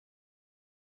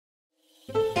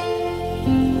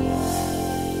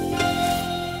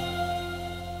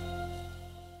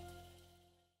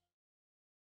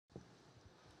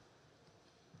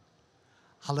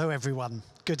Hello everyone,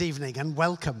 good evening and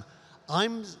welcome.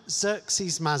 I'm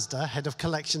Xerxes Mazda, Head of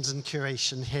Collections and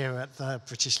Curation here at the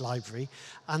British Library,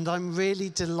 and I'm really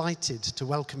delighted to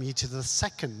welcome you to the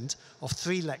second of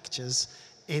 3 lectures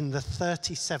in the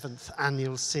 37th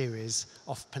annual series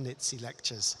of Panizzi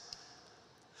Lectures.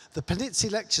 The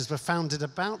Panizzi Lectures were founded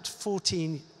about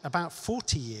 40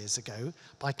 years ago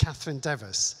by Catherine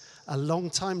Devis, a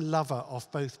long-time lover of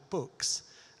both books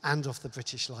and of the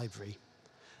British Library,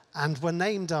 and were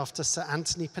named after Sir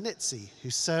Anthony Panizzi, who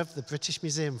served the British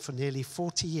Museum for nearly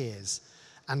 40 years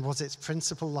and was its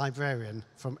principal librarian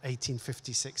from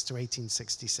 1856 to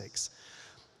 1866.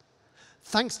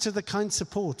 Thanks to the kind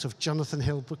support of Jonathan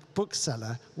Hill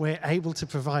Bookseller, we're able to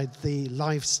provide the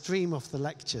live stream of the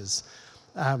lectures,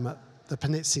 the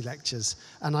Panizzi Lectures,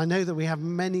 and I know that we have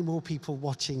many more people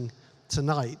watching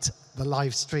tonight, the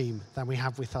live stream, than we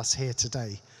have with us here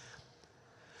today.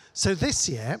 So this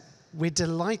year, we're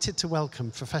delighted to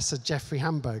welcome Professor Jeffrey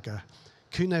Hamburger,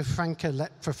 Kuno Franke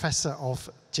Professor of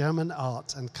German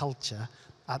Art and Culture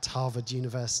at Harvard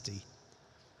University.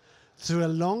 Through a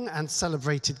long and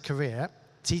celebrated career,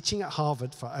 teaching at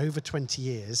Harvard for over 20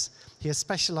 years, he has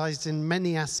specialized in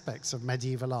many aspects of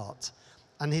medieval art,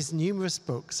 and his numerous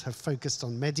books have focused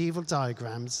on medieval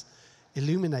diagrams,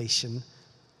 illumination,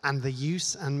 and the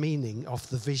use and meaning of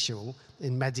the visual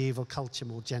in medieval culture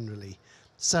more generally.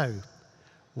 So,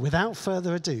 without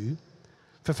further ado,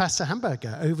 Professor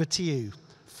Hamburger, over to you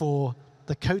for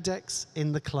the Codex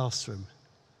in the Classroom.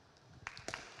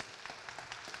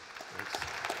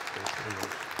 Thanks very much.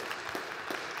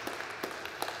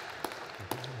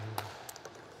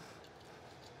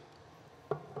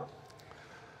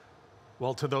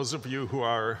 Well, to those of you who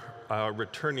are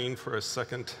returning for a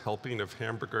second helping of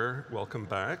hamburger, welcome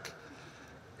back.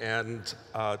 And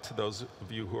to those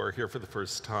of you who are here for the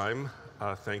first time,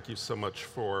 thank you so much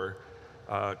for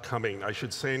coming. I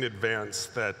should say in advance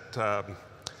that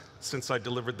since I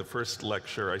delivered the first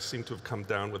lecture, I seem to have come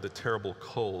down with a terrible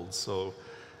cold. So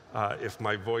if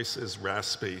my voice is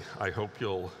raspy, I hope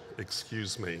you'll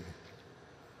excuse me.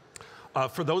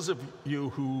 For those of you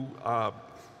who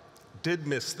did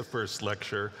miss the first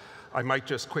lecture, I might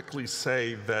just quickly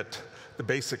say that the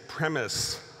basic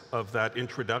premise of that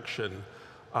introduction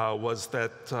was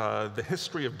that the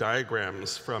history of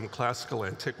diagrams from classical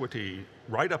antiquity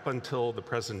right up until the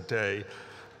present day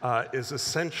is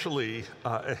essentially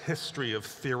a history of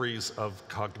theories of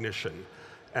cognition.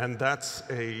 And that's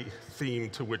a theme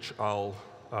to which I'll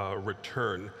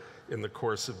return in the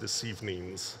course of this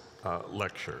evening's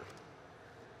lecture.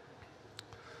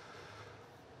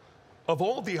 Of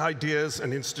all the ideas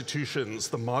and institutions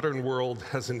the modern world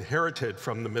has inherited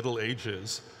from the Middle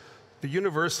Ages, the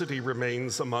university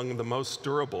remains among the most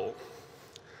durable.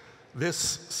 This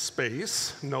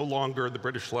space, no longer the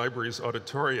British Library's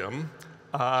auditorium,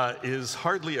 is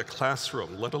hardly a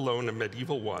classroom, let alone a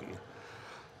medieval one.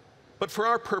 But for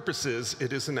our purposes,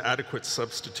 it is an adequate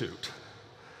substitute.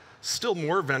 Still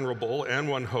more venerable, and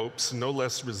one hopes no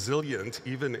less resilient,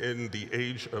 even in the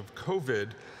age of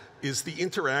COVID, is the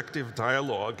interactive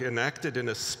dialogue enacted in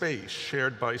a space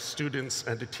shared by students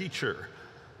and a teacher,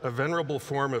 a venerable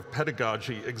form of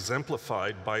pedagogy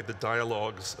exemplified by the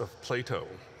dialogues of Plato.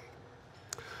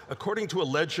 According to a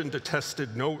legend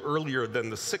attested no earlier than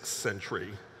the 6th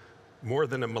century, more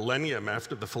than a millennium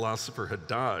after the philosopher had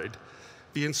died,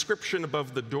 the inscription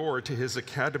above the door to his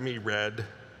academy read,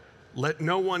 "Let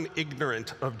no one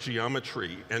ignorant of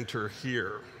geometry enter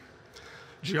here."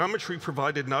 Geometry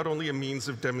provided not only a means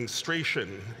of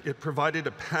demonstration, it provided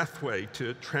a pathway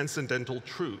to transcendental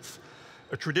truth,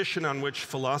 a tradition on which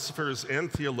philosophers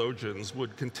and theologians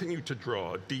would continue to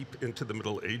draw deep into the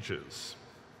Middle Ages.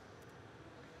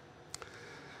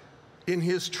 In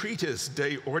his treatise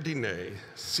De Ordine,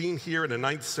 seen here in a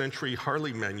 9th century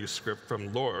Harley manuscript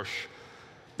from Lorsch,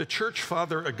 the church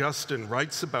father Augustine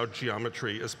writes about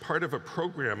geometry as part of a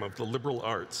program of the liberal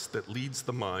arts that leads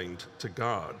the mind to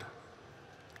God.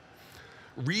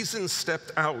 Reason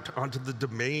stepped out onto the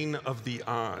domain of the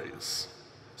eyes.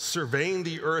 Surveying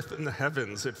the earth and the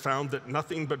heavens, it found that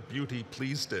nothing but beauty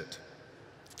pleased it.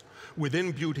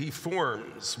 Within beauty,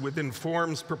 forms. Within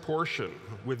forms, proportion.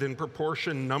 Within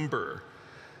proportion, number.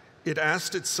 It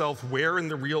asked itself where in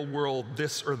the real world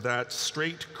this or that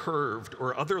straight, curved,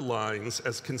 or other lines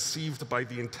as conceived by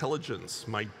the intelligence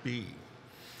might be.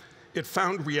 It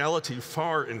found reality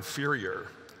far inferior.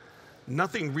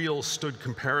 Nothing real stood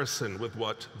comparison with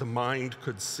what the mind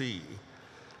could see.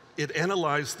 It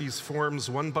analyzed these forms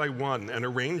one by one and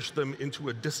arranged them into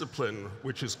a discipline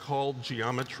which is called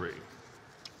geometry.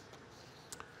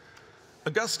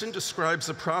 Augustine describes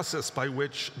a process by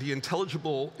which the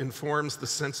intelligible informs the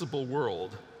sensible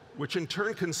world, which in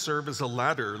turn can serve as a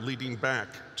ladder leading back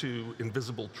to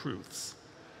invisible truths.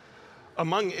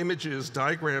 Among images,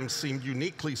 diagrams seem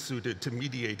uniquely suited to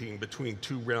mediating between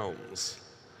two realms.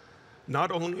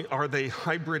 Not only are they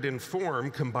hybrid in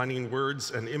form, combining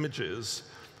words and images,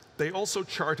 they also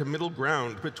chart a middle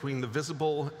ground between the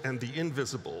visible and the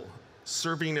invisible,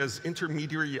 serving as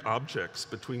intermediary objects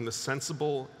between the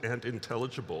sensible and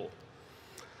intelligible.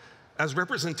 As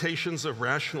representations of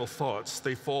rational thoughts,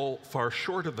 they fall far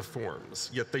short of the forms,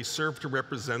 yet they serve to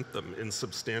represent them in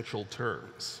substantial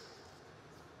terms.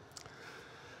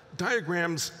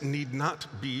 Diagrams need not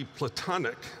be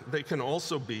Platonic. They can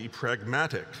also be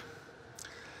pragmatic.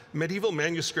 Medieval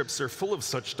manuscripts are full of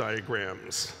such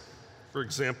diagrams. For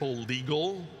example,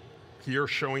 legal, here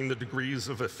showing the degrees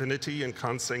of affinity and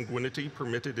consanguinity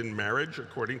permitted in marriage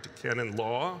according to canon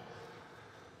law.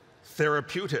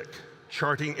 Therapeutic,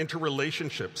 charting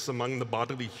interrelationships among the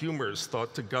bodily humors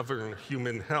thought to govern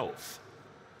human health.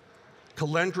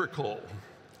 Calendrical,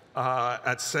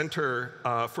 at center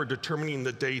for determining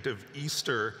the date of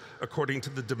Easter according to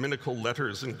the Dominical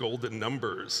letters and golden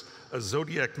numbers, a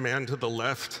zodiac man to the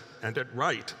left, and at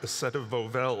right, a set of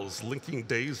vowels linking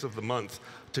days of the month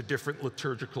to different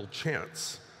liturgical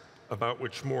chants, about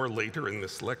which more later in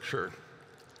this lecture.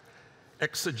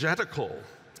 Exegetical,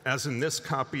 as in this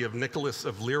copy of Nicholas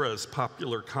of Lyra's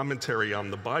popular commentary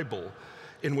on the Bible,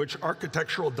 in which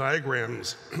architectural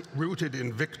diagrams rooted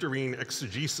in Victorine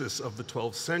exegesis of the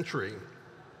 12th century,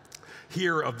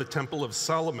 here of the Temple of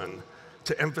Solomon,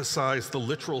 to emphasize the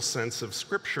literal sense of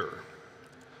Scripture.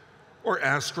 Or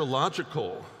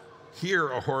astrological, here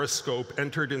a horoscope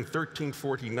entered in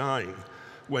 1349,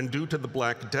 when due to the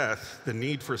Black Death, the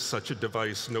need for such a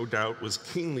device no doubt was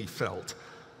keenly felt,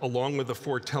 along with the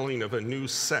foretelling of a new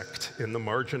sect in the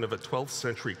margin of a 12th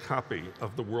century copy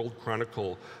of the World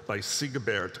Chronicle by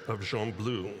Sigebert of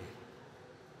Gembloux.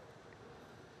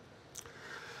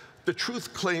 The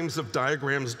truth claims of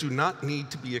diagrams do not need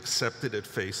to be accepted at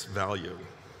face value.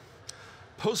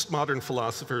 Postmodern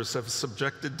philosophers have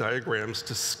subjected diagrams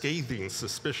to scathing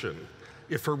suspicion,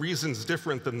 if for reasons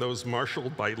different than those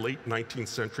marshaled by late 19th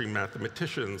century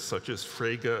mathematicians such as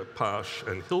Frege, Pasch,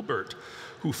 and Hilbert,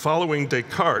 who, following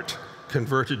Descartes,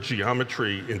 converted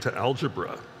geometry into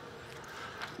algebra.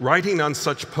 Writing on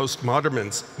such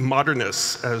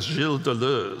postmodernists as Gilles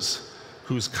Deleuze,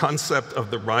 whose concept of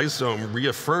the rhizome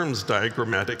reaffirms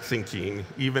diagrammatic thinking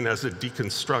even as it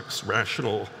deconstructs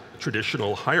rational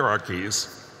traditional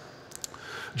hierarchies,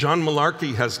 John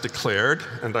Malarkey has declared,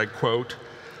 and I quote,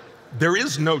 "There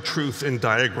is no truth in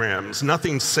diagrams,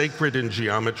 nothing sacred in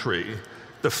geometry.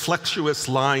 The flexuous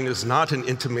line is not an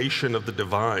intimation of the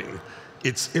divine.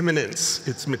 Its immanence,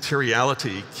 its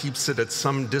materiality, keeps it at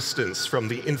some distance from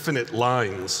the infinite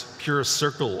lines, pure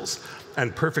circles,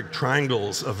 and perfect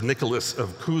triangles of Nicholas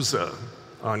of Cusa,"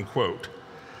 unquote.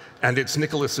 And it's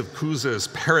Nicholas of Cusa's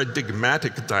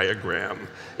paradigmatic diagram,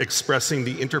 expressing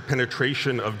the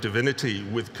interpenetration of divinity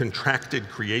with contracted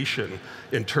creation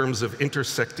in terms of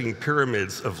intersecting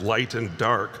pyramids of light and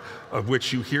dark, of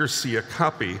which you here see a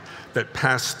copy that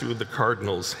passed through the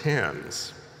cardinal's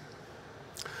hands.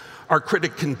 Our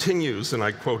critic continues, and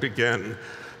I quote again,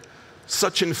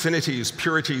 "Such infinities,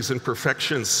 purities, and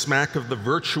perfections smack of the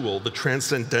virtual, the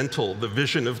transcendental, the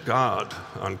vision of God,"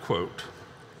 unquote.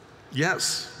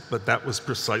 Yes, but that was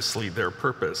precisely their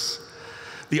purpose.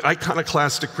 The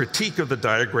iconoclastic critique of the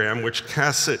diagram, which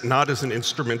casts it not as an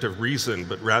instrument of reason,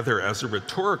 but rather as a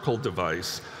rhetorical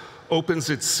device, opens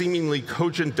its seemingly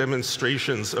cogent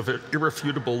demonstrations of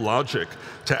irrefutable logic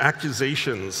to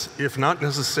accusations, if not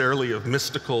necessarily of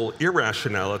mystical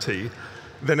irrationality,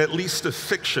 then at least of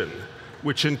fiction,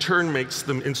 which in turn makes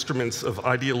them instruments of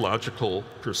ideological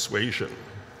persuasion.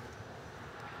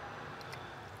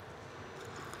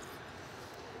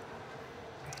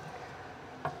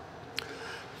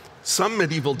 Some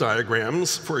medieval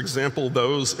diagrams, for example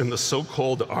those in the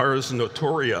so-called Ars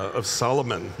Notoria of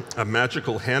Solomon, a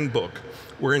magical handbook,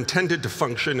 were intended to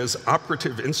function as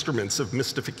operative instruments of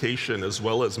mystification as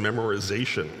well as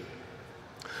memorization.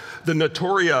 The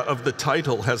notoria of the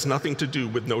title has nothing to do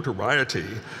with notoriety,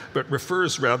 but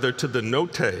refers rather to the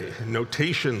notae,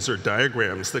 notations or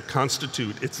diagrams that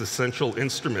constitute its essential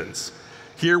instruments,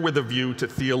 here with a view to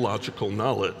theological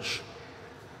knowledge.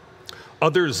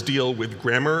 Others deal with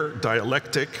grammar,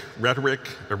 dialectic, rhetoric,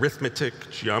 arithmetic,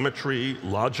 geometry,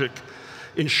 logic.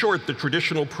 In short, the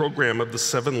traditional program of the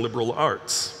 7 liberal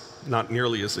arts, not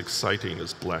nearly as exciting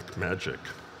as black magic.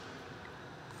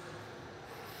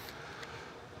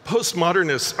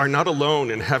 Postmodernists are not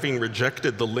alone in having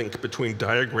rejected the link between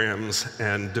diagrams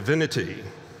and divinity.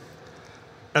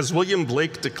 As William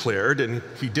Blake declared, and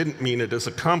he didn't mean it as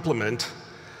a compliment,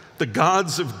 The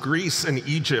gods of Greece and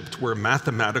Egypt were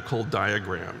mathematical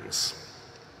diagrams.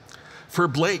 For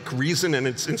Blake, reason and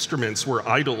its instruments were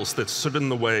idols that stood in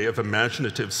the way of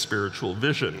imaginative spiritual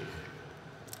vision.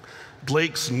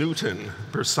 Blake's Newton,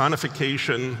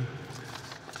 personification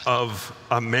of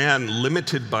a man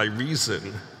limited by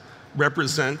reason,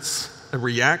 represents a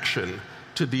reaction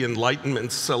to the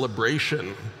Enlightenment's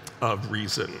celebration of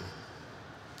reason.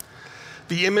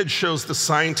 The image shows the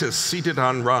scientist seated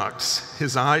on rocks,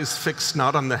 his eyes fixed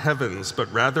not on the heavens, but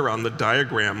rather on the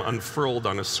diagram unfurled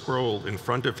on a scroll in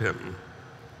front of him.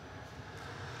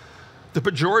 The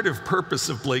pejorative purpose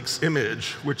of Blake's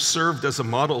image, which served as a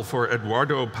model for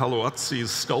Eduardo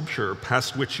Pagliozzi's sculpture,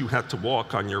 past which you had to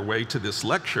walk on your way to this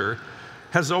lecture,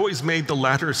 has always made the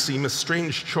latter seem a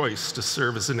strange choice to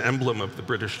serve as an emblem of the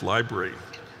British Library.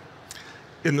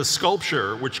 In the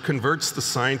sculpture, which converts the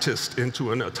scientist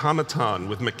into an automaton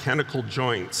with mechanical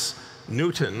joints,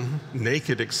 Newton,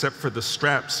 naked except for the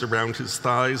straps around his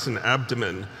thighs and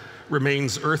abdomen,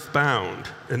 remains earthbound,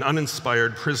 an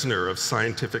uninspired prisoner of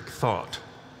scientific thought.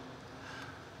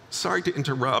 Sorry to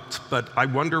interrupt, but I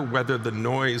wonder whether the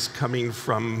noise coming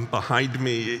from behind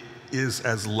me is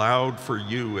as loud for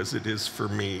you as it is for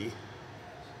me.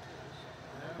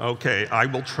 Okay, I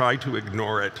will try to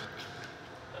ignore it.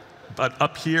 But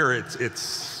up here,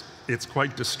 it's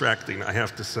quite distracting, I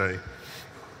have to say.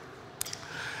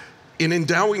 In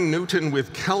endowing Newton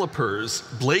with calipers,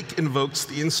 Blake invokes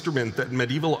the instrument that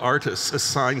medieval artists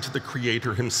assigned to the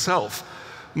creator himself,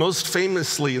 most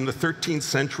famously in the 13th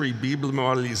century Bible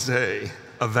Moralisée,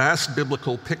 a vast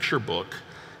biblical picture book,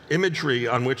 imagery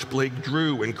on which Blake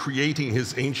drew in creating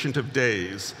his Ancient of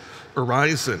Days,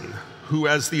 Horizon, who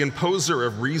as the imposer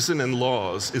of reason and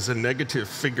laws is a negative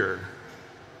figure.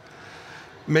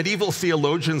 Medieval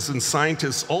theologians and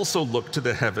scientists also looked to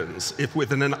the heavens, if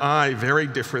with an eye very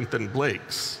different than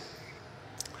Blake's.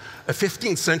 A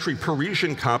 15th century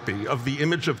Parisian copy of The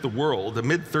Image of the World, a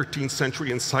mid-13th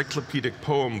century encyclopedic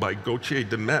poem by Gautier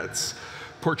de Metz,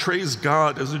 portrays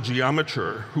God as a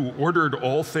geometer who ordered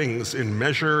all things in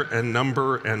measure and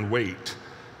number and weight.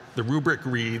 The rubric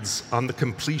reads, "On the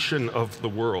completion of the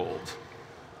world."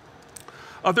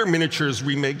 Other miniatures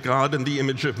remake God in the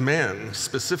image of man,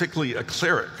 specifically a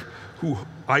cleric who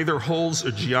either holds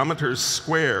a geometer's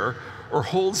square or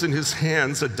holds in his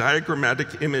hands a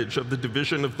diagrammatic image of the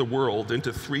division of the world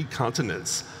into 3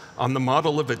 continents on the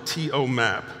model of a TO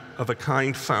map of a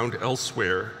kind found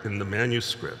elsewhere in the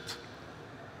manuscript.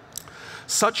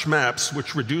 Such maps,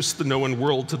 which reduce the known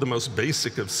world to the most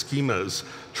basic of schemas,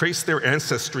 trace their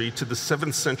ancestry to the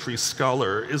 7th century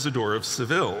scholar Isidore of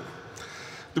Seville.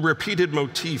 The repeated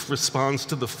motif responds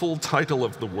to the full title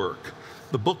of the work,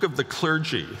 the Book of the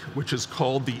Clergy, which is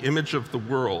called The Image of the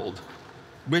World,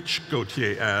 which,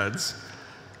 Gautier adds,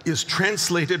 is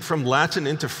translated from Latin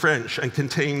into French and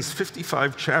contains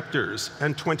 55 chapters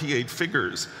and 28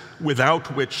 figures,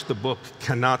 without which the book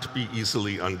cannot be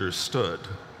easily understood.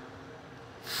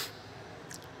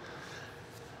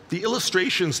 The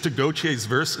illustrations to Gautier's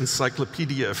verse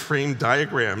encyclopedia frame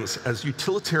diagrams as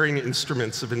utilitarian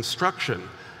instruments of instruction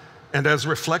and as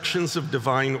reflections of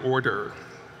divine order.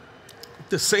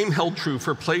 The same held true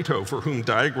for Plato, for whom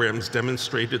diagrams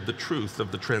demonstrated the truth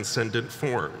of the transcendent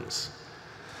forms.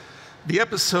 The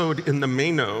episode in the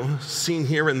Meno, seen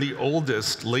here in the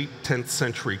oldest late 10th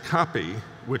century copy,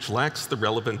 which lacks the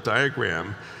relevant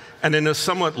diagram, and in a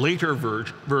somewhat later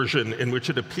version in which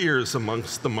it appears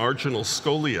amongst the marginal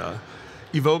scholia,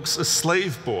 evokes a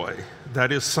slave boy,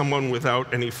 that is, someone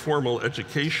without any formal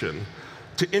education,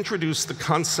 to introduce the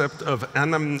concept of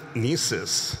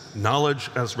anamnesis,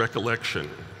 knowledge as recollection.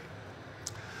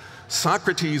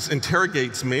 Socrates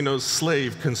interrogates Meno's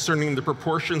slave concerning the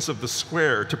proportions of the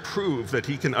square to prove that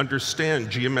he can understand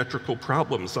geometrical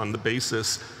problems on the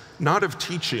basis not of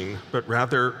teaching, but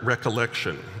rather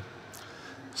recollection.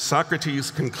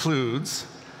 Socrates concludes,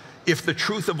 "If the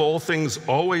truth of all things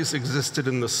always existed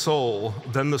in the soul,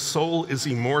 then the soul is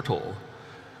immortal.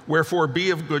 Wherefore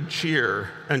be of good cheer,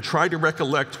 and try to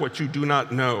recollect what you do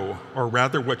not know, or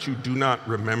rather what you do not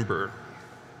remember."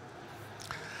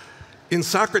 In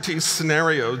Socrates'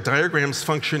 scenario, diagrams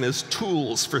function as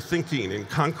tools for thinking in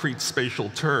concrete spatial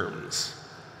terms.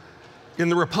 In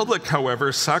the Republic,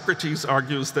 however, Socrates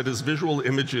argues that as visual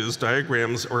images,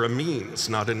 diagrams are a means,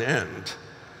 not an end.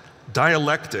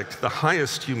 Dialectic, the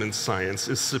highest human science,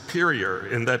 is superior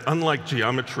in that, unlike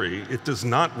geometry, it does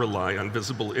not rely on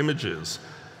visible images,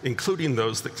 including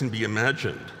those that can be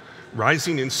imagined,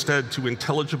 rising instead to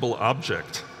intelligible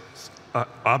objects,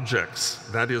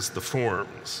 that is, the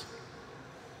forms.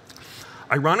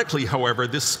 Ironically, however,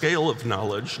 this scale of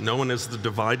knowledge, known as the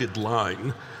divided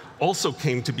line, also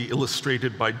came to be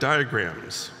illustrated by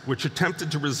diagrams, which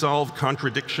attempted to resolve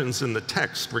contradictions in the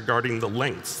text regarding the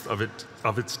lengths of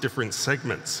its different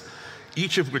segments,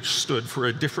 each of which stood for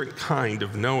a different kind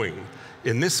of knowing,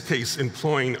 in this case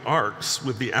employing arcs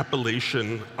with the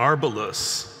appellation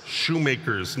arbalus,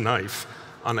 shoemaker's knife,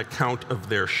 on account of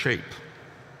their shape.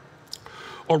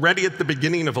 Already at the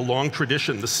beginning of a long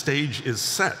tradition, the stage is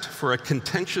set for a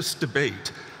contentious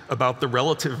debate about the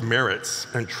relative merits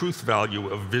and truth value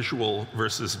of visual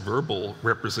versus verbal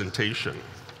representation.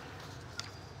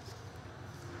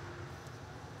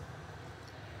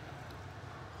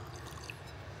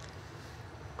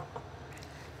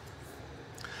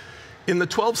 In the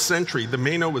 12th century, the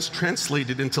Meno was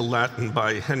translated into Latin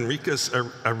by Henricus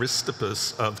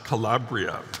Aristippus of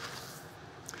Calabria.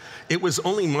 It was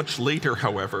only much later,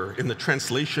 however, in the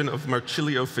translation of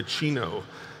Marsilio Ficino,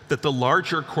 that the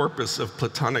larger corpus of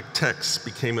Platonic texts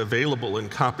became available in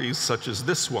copies such as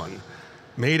this one,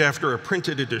 made after a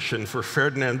printed edition for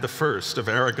Ferdinand I of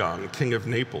Aragon, King of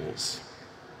Naples.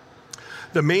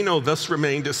 The Meno thus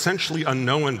remained essentially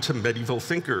unknown to medieval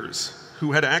thinkers,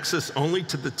 who had access only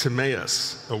to the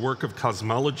Timaeus, a work of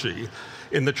cosmology,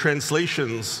 in the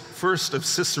translations first of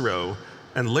Cicero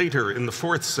and later in the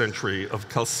 4th century of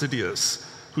Chalcidius,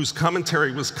 whose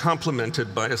commentary was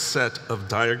complemented by a set of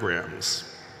diagrams.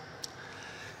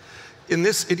 In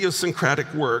this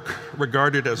idiosyncratic work,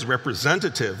 regarded as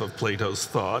representative of Plato's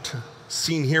thought,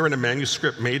 seen here in a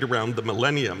manuscript made around the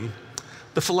millennium,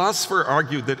 the philosopher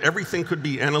argued that everything could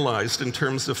be analyzed in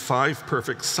terms of 5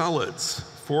 perfect solids,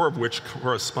 4 of which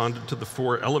corresponded to the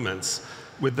 4 elements,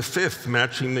 with the 5th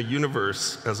matching the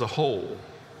universe as a whole.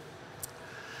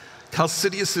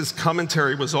 Chalcidius's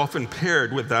commentary was often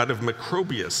paired with that of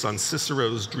Macrobius on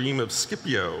Cicero's Dream of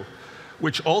Scipio,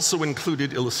 which also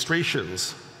included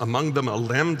illustrations, among them a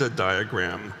lambda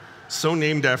diagram, so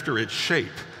named after its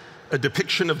shape, a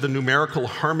depiction of the numerical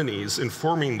harmonies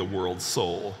informing the world's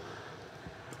soul.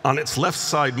 On its left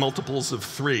side, multiples of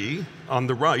 3, on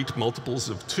the right, multiples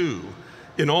of 2.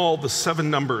 In all, the 7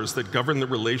 numbers that govern the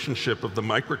relationship of the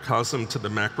microcosm to the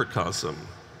macrocosm.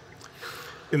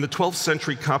 In the 12th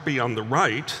century copy on the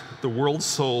right, the world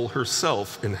soul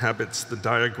herself inhabits the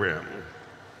diagram.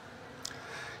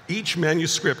 Each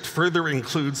manuscript further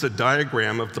includes a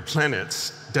diagram of the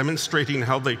planets, demonstrating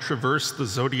how they traverse the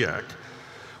zodiac,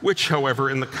 which, however,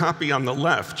 in the copy on the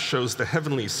left shows the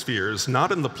heavenly spheres,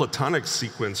 not in the Platonic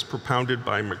sequence propounded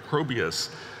by Macrobius,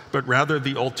 but rather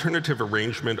the alternative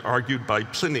arrangement argued by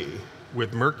Pliny,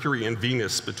 with Mercury and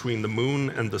Venus between the moon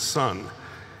and the sun,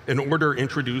 an order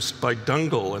introduced by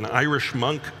Dungal, an Irish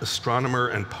monk, astronomer,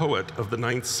 and poet of the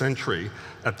 9th century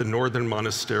at the northern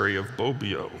monastery of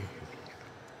Bobbio.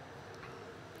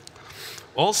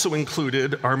 Also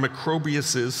included are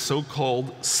Macrobius's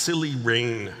so-called silly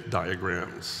rain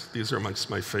diagrams. These are amongst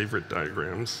my favorite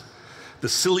diagrams. The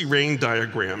silly rain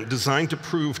diagram, designed to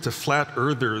prove to flat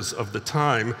earthers of the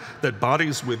time that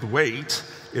bodies with weight,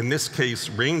 in this case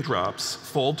raindrops,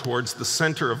 fall towards the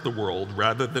center of the world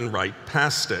rather than right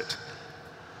past it.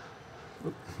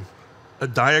 A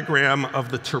diagram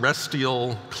of the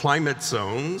terrestrial climate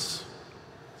zones,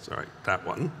 sorry, that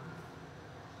one.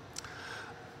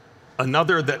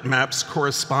 Another that maps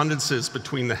correspondences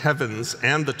between the heavens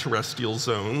and the terrestrial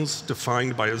zones,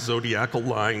 defined by a zodiacal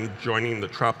line joining the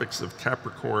tropics of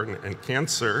Capricorn and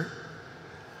Cancer.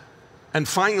 And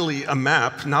finally, a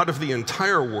map, not of the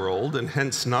entire world, and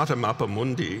hence not a mappa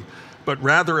mundi, but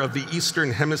rather of the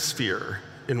Eastern Hemisphere,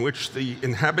 in which the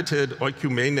inhabited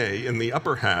oikumene in the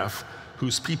upper half,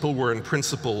 whose people were in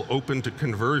principle open to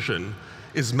conversion,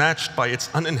 is matched by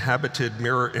its uninhabited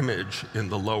mirror image in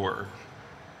the lower.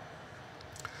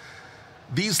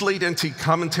 These late antique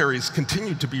commentaries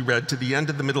continued to be read to the end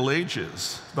of the Middle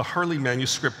Ages. The Harley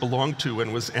manuscript belonged to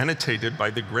and was annotated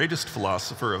by the greatest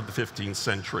philosopher of the 15th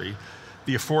century,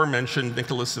 the aforementioned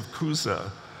Nicholas of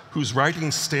Cusa, whose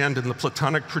writings stand in the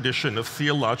Platonic tradition of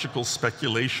theological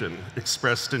speculation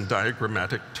expressed in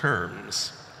diagrammatic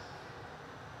terms.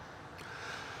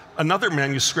 Another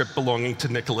manuscript belonging to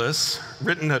Nicholas,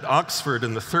 written at Oxford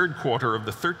in the 3rd quarter of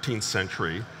the 13th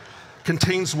century,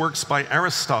 contains works by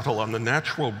Aristotle on the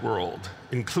natural world,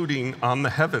 including On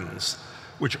the Heavens,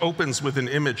 which opens with an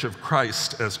image of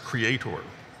Christ as creator.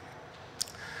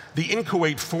 The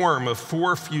inchoate form of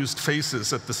 4 fused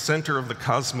faces at the center of the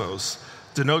cosmos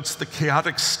denotes the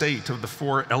chaotic state of the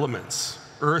 4 elements,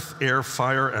 earth, air,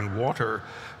 fire, and water,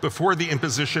 before the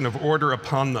imposition of order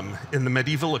upon them in the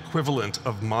medieval equivalent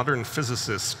of modern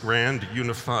physicists' grand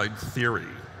unified theory.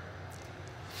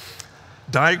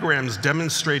 Diagrams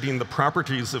demonstrating the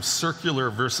properties of circular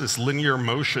versus linear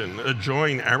motion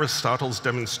adjoin Aristotle's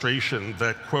demonstration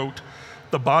that, quote,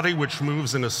 The body which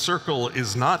moves in a circle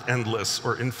is not endless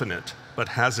or infinite, but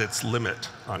has its limit,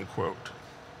 unquote.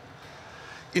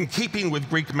 In keeping with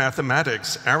Greek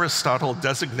mathematics, Aristotle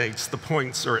designates the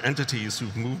points or entities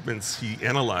whose movements he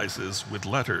analyzes with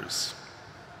letters.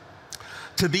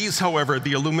 To these, however,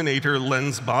 the illuminator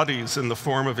lends bodies in the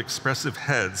form of expressive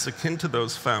heads akin to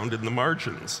those found in the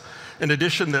margins, in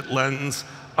addition that lends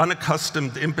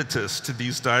unaccustomed impetus to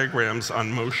these diagrams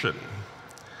on motion.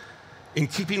 In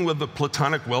keeping with the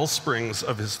Platonic wellsprings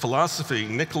of his philosophy,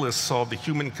 Nicholas saw the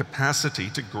human capacity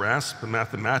to grasp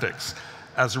mathematics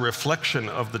as a reflection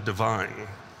of the divine.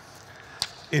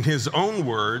 In his own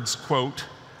words, quote,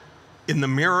 "In the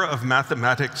mirror of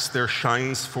mathematics there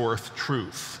shines forth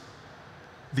truth.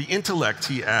 The intellect,"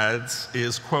 he adds,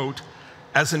 is, quote,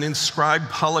 "as an inscribed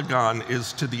polygon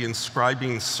is to the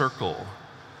inscribing circle.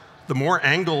 The more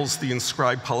angles the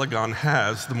inscribed polygon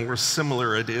has, the more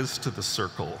similar it is to the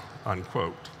circle,"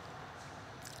 unquote.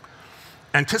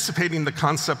 Anticipating the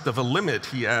concept of a limit,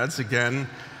 he adds again,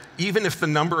 "Even if the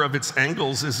number of its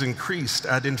angles is increased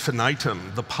ad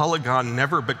infinitum, the polygon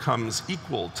never becomes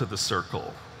equal to the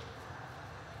circle."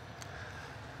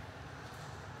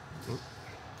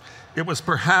 It was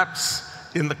perhaps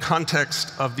in the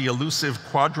context of the elusive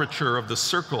quadrature of the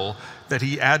circle that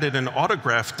he added an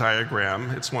autograph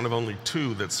diagram. It's one of only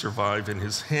two that survive in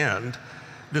his hand,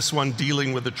 this one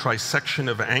dealing with the trisection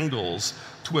of angles,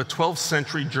 to a 12th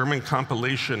century German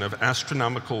compilation of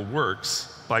astronomical works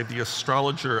by the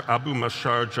astrologer Abu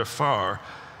Mashar Jafar,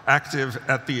 active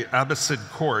at the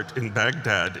Abbasid court in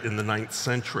Baghdad in the 9th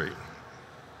century.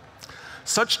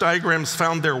 Such diagrams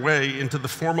found their way into the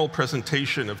formal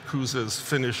presentation of Cusa's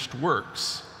finished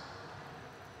works,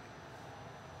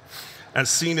 as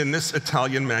seen in this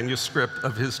Italian manuscript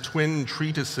of his twin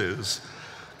treatises,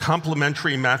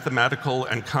 Complementary Mathematical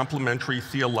and Complementary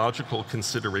Theological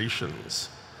Considerations.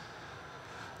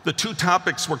 The two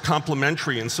topics were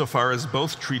complementary insofar as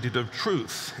both treated of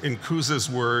truth. In Cusa's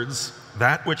words,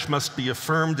 "That which must be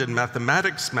affirmed in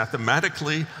mathematics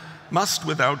mathematically must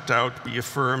without doubt be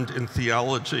affirmed in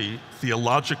theology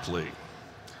theologically."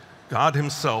 God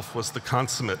himself was the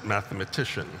consummate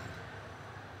mathematician.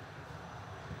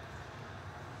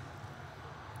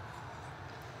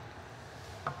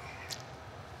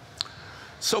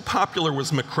 So popular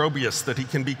was Macrobius that he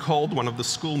can be called one of the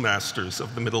schoolmasters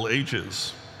of the Middle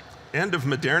Ages and of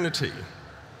modernity.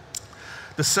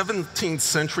 The 17th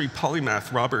century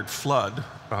polymath Robert Fludd,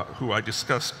 who I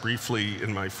discussed briefly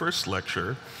in my first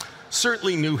lecture,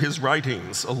 certainly knew his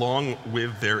writings along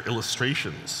with their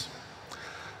illustrations.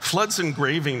 Fludd's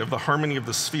engraving of the harmony of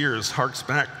the spheres harks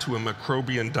back to a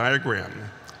Macrobian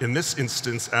diagram, in this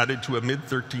instance added to a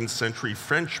mid-13th century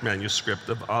French manuscript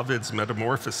of Ovid's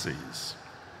Metamorphoses.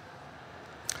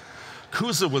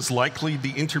 Cusa was likely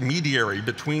the intermediary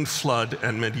between Fludd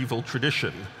and medieval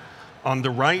tradition. On the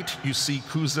right, you see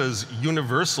Cusa's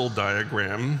universal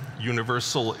diagram,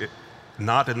 universal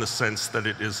not in the sense that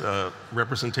it is a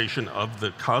representation of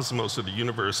the cosmos or the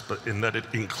universe, but in that it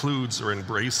includes or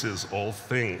embraces all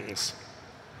things.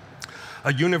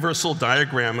 A universal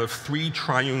diagram of three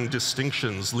triune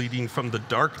distinctions leading from the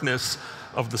darkness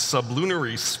of the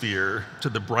sublunary sphere to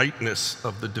the brightness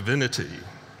of the divinity.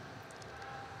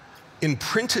 In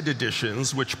printed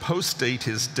editions, which postdate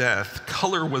his death,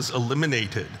 color was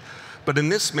eliminated, but in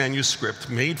this manuscript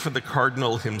made for the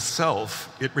cardinal himself,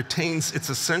 it retains its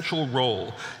essential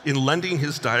role in lending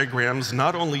his diagrams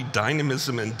not only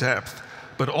dynamism and depth,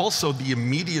 but also the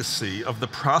immediacy of the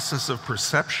process of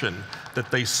perception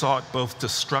that they sought both to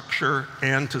structure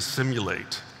and to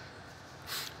simulate.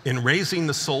 In raising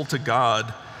the soul to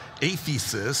God,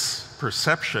 athesis,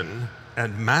 perception,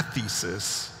 and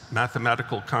mathesis,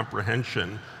 mathematical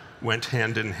comprehension, went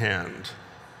hand in hand.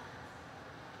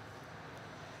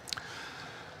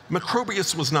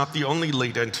 Macrobius was not the only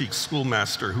late antique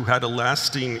schoolmaster who had a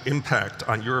lasting impact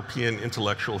on European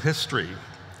intellectual history.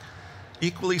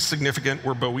 Equally significant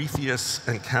were Boethius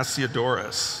and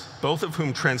Cassiodorus, both of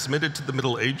whom transmitted to the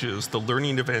Middle Ages the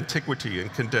learning of antiquity in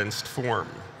condensed form.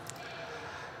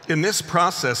 In this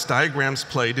process, diagrams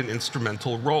played an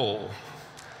instrumental role.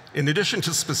 In addition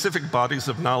to specific bodies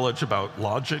of knowledge about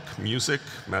logic, music,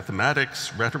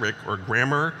 mathematics, rhetoric, or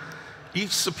grammar,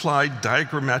 each supplied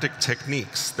diagrammatic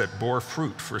techniques that bore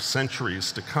fruit for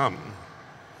centuries to come.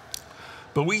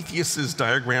 Boethius's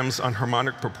diagrams on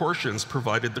harmonic proportions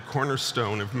provided the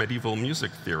cornerstone of medieval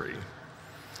music theory.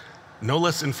 No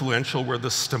less influential were the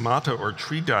stemmata or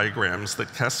tree diagrams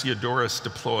that Cassiodorus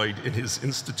deployed in his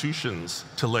institutions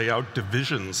to lay out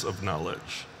divisions of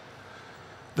knowledge.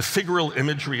 The figural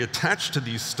imagery attached to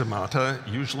these stemmata,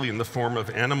 usually in the form of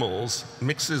animals,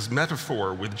 mixes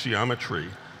metaphor with geometry,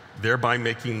 thereby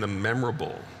making them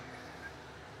memorable.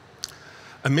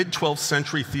 A mid-12th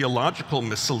century theological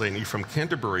miscellany from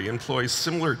Canterbury employs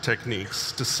similar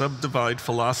techniques to subdivide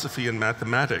philosophy and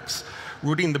mathematics,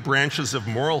 rooting the branches of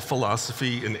moral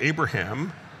philosophy in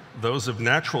Abraham, those of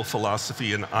natural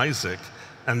philosophy in Isaac,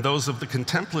 and those of the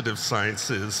contemplative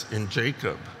sciences in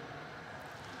Jacob.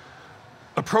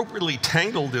 Appropriately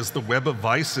tangled is the web of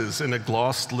vices in a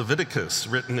glossed Leviticus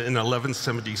written in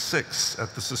 1176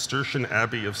 at the Cistercian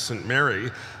Abbey of St.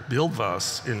 Mary,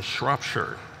 Bildwas in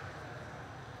Shropshire.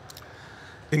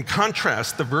 In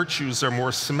contrast, the virtues are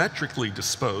more symmetrically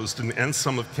disposed in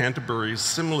Anselm of Canterbury's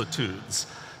Similitudes,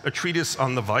 a treatise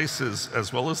on the vices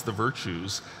as well as the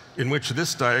virtues, in which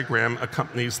this diagram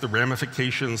accompanies the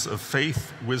ramifications of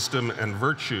faith, wisdom, and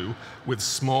virtue with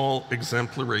small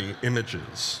exemplary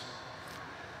images.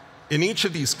 In each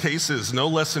of these cases, no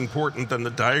less important than the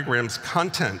diagram's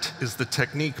content is the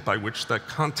technique by which that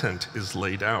content is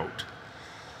laid out.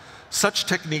 Such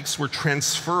techniques were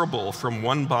transferable from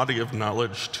one body of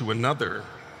knowledge to another.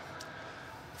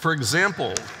 For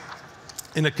example,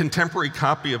 in a contemporary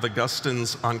copy of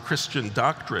Augustine's On Christian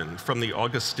Doctrine from the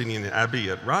Augustinian Abbey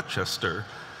at Rochester,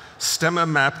 Stemma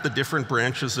mapped the different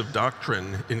branches of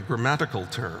doctrine in grammatical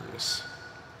terms.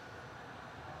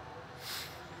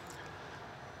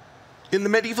 In the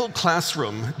medieval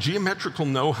classroom, geometrical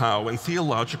know-how and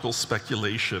theological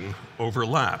speculation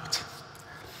overlapped.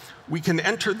 We can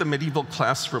enter the medieval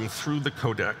classroom through the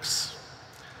Codex.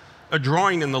 A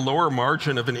drawing in the lower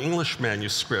margin of an English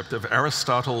manuscript of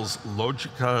Aristotle's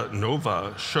Logica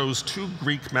Nova shows two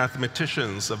Greek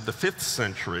mathematicians of the 5th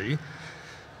century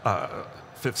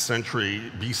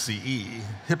BCE,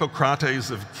 Hippocrates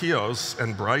of Chios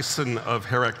and Bryson of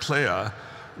Heraclea,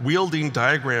 wielding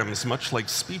diagrams much like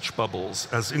speech bubbles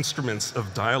as instruments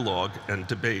of dialogue and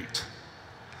debate.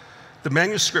 The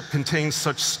manuscript contains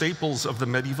such staples of the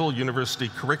medieval university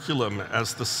curriculum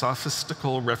as the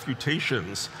sophistical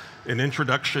refutations, an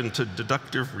introduction to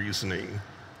deductive reasoning,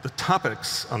 the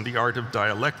topics on the art of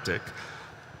dialectic,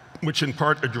 which in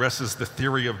part addresses the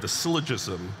theory of the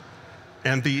syllogism,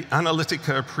 and the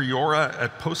Analytica Priora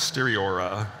et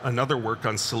Posteriora, another work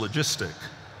on syllogistic,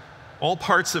 all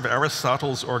parts of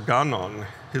Aristotle's Organon,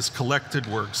 his collected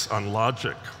works on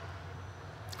logic.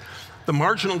 The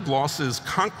marginal glosses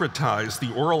concretize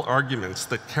the oral arguments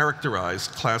that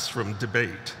characterized classroom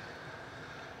debate.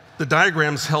 The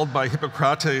diagrams held by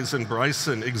Hippocrates and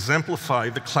Bryson exemplify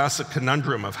the classic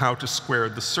conundrum of how to square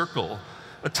the circle,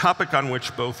 a topic on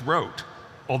which both wrote,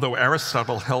 although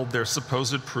Aristotle held their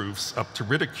supposed proofs up to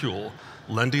ridicule,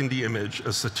 lending the image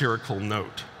a satirical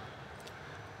note.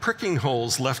 Pricking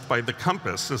holes left by the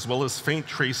compass, as well as faint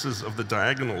traces of the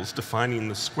diagonals defining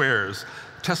the squares,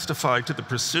 testify to the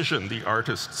precision the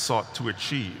artist sought to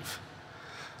achieve.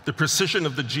 The precision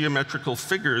of the geometrical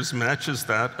figures matches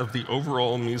that of the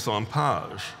overall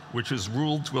mise-en-page, which is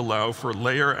ruled to allow for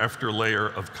layer after layer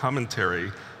of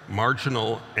commentary,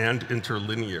 marginal and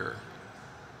interlinear.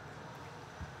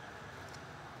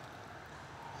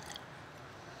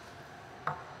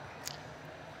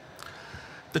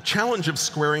 The challenge of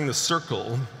squaring the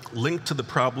circle, linked to the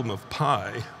problem of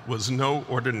pi, was no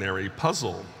ordinary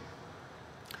puzzle.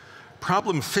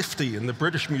 Problem 50 in the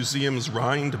British Museum's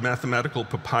Rhind mathematical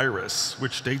papyrus,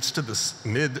 which dates to the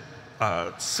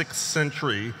mid-6th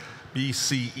century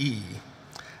BCE,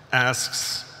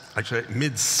 asks, actually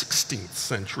mid-16th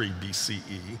century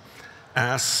BCE,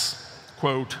 asks,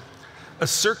 quote, a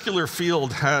circular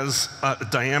field has a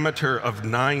diameter of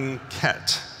 9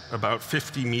 ket, about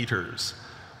 50 meters.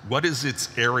 What is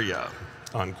its area,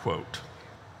 unquote?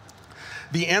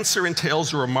 The answer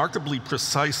entails a remarkably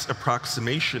precise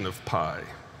approximation of pi.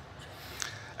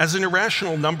 As an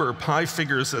irrational number, pi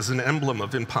figures as an emblem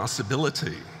of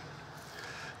impossibility.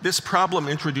 This problem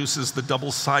introduces the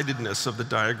double-sidedness of the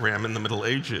diagram in the Middle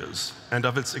Ages and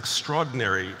of its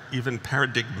extraordinary, even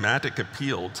paradigmatic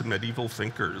appeal to medieval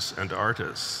thinkers and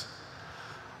artists.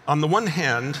 On the one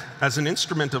hand, as an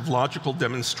instrument of logical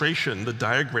demonstration, the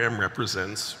diagram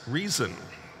represents reason.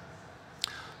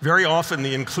 Very often,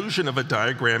 the inclusion of a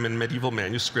diagram in medieval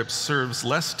manuscripts serves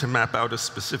less to map out a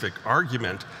specific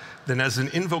argument than as an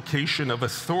invocation of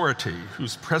authority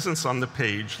whose presence on the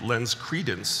page lends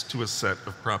credence to a set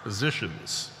of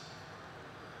propositions.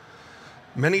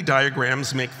 Many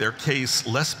diagrams make their case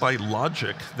less by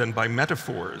logic than by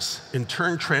metaphors, in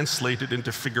turn translated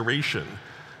into figuration,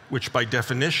 which by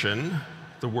definition,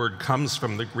 the word comes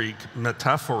from the Greek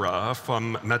metaphora,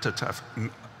 from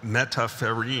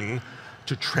metapherein,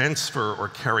 to transfer or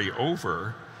carry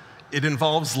over. It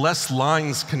involves less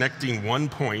lines connecting one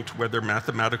point, whether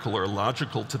mathematical or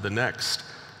logical, to the next,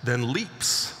 than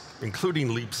leaps,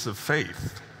 including leaps of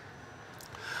faith.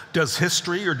 Does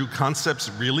history or do concepts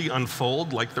really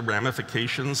unfold like the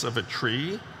ramifications of a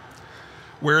tree?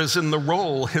 Whereas in the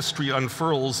role, history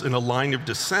unfurls in a line of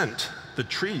descent, the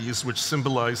trees, which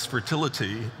symbolize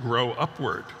fertility, grow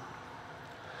upward.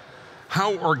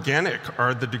 How organic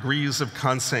are the degrees of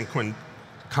consanguinity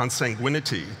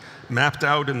mapped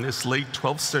out in this late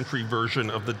 12th century version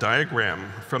of the diagram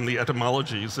from the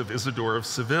etymologies of Isidore of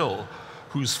Seville,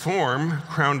 whose form,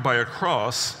 crowned by a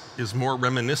cross, is more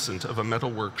reminiscent of a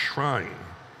metalwork shrine?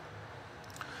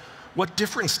 What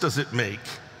difference does it make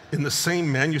in the same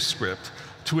manuscript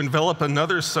to envelop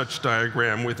another such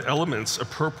diagram with elements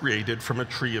appropriated from a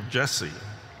tree of Jesse?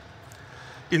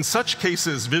 In such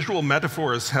cases, visual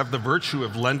metaphors have the virtue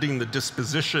of lending the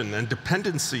disposition and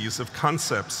dependencies of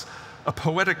concepts a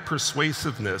poetic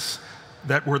persuasiveness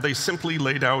that, were they simply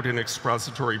laid out in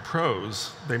expository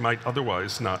prose, they might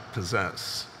otherwise not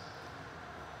possess.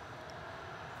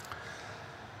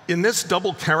 In this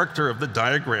double character of the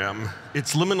diagram,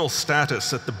 its liminal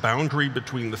status at the boundary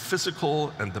between the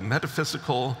physical and the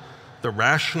metaphysical, the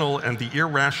rational and the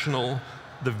irrational,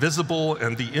 the visible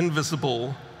and the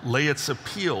invisible, lay its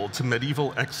appeal to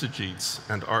medieval exegetes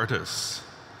and artists.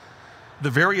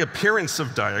 The very appearance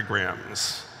of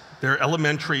diagrams, their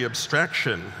elementary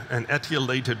abstraction and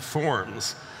etiolated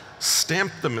forms,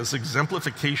 stamped them as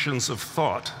exemplifications of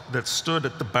thought that stood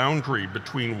at the boundary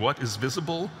between what is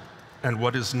visible and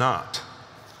what is not.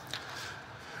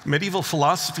 Medieval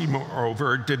philosophy,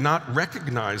 moreover, did not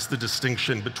recognize the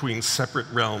distinction between separate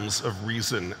realms of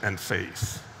reason and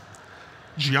faith.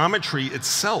 Geometry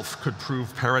itself could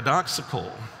prove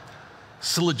paradoxical.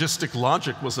 Syllogistic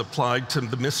logic was applied to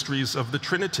the mysteries of the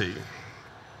Trinity.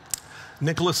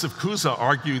 Nicholas of Cusa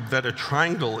argued that a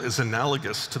triangle is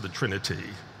analogous to the Trinity.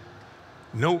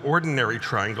 No ordinary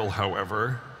triangle,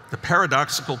 however. The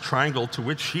paradoxical triangle to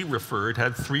which he referred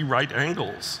had 3 right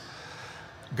angles.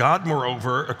 God,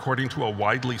 moreover, according to a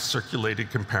widely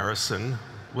circulated comparison,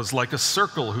 was like a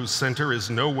circle whose center is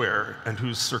nowhere and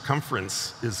whose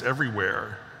circumference is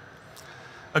everywhere.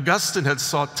 Augustine had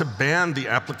sought to ban the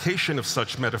application of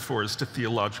such metaphors to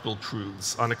theological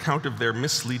truths on account of their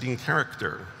misleading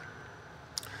character.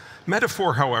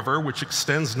 Metaphor, however, which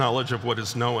extends knowledge of what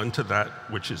is known to that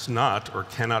which is not or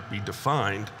cannot be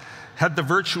defined, had the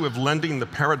virtue of lending the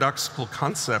paradoxical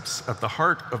concepts at the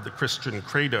heart of the Christian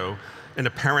credo an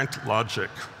apparent logic.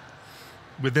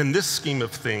 Within this scheme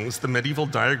of things, the medieval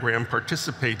diagram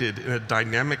participated in a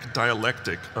dynamic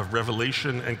dialectic of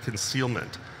revelation and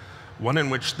concealment, one in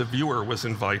which the viewer was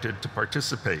invited to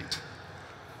participate.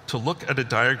 To look at a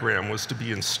diagram was to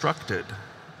be instructed,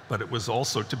 but it was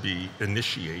also to be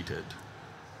initiated.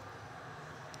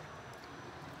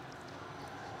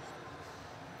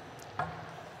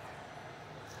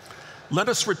 Let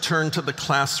us return to the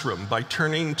classroom by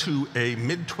turning to a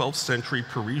mid-12th century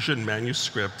Parisian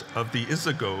manuscript of the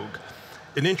Isagoge,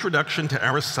 an introduction to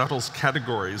Aristotle's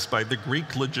categories by the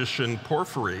Greek logician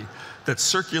Porphyry that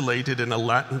circulated in a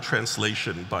Latin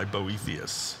translation by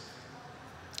Boethius.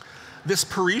 This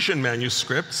Parisian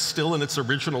manuscript, still in its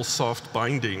original soft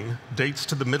binding, dates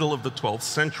to the middle of the 12th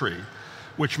century,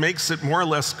 which makes it more or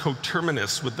less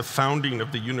coterminous with the founding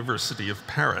of the University of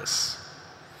Paris.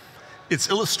 Its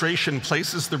illustration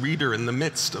places the reader in the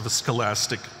midst of a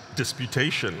scholastic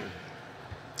disputation.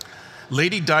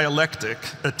 Lady Dialectic,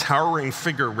 a towering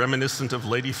figure reminiscent of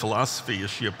Lady Philosophy as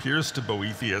she appears to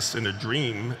Boethius in a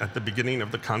dream at the beginning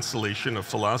of the Consolation of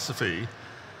Philosophy,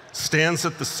 stands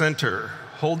at the center,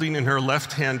 holding in her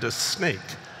left hand a snake,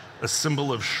 a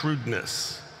symbol of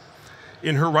shrewdness.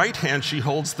 In her right hand, she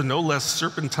holds the no less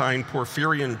serpentine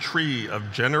Porphyrian tree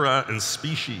of genera and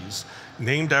species,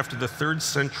 named after the 3rd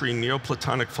century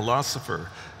Neoplatonic philosopher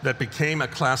that became a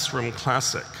classroom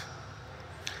classic.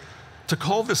 To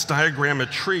call this diagram a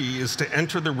tree is to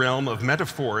enter the realm of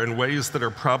metaphor in ways that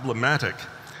are problematic,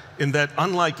 in that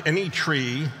unlike any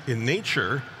tree in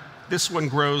nature, this one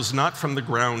grows not from the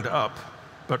ground up,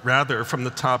 but rather from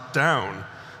the top down,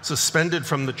 suspended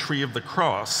from the tree of the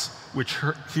cross, which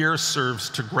here serves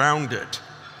to ground it,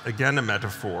 again a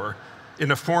metaphor,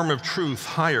 in a form of truth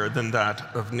higher than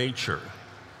that of nature.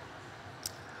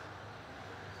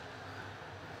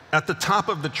 At the top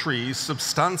of the tree,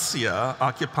 substantia,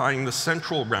 occupying the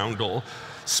central roundel,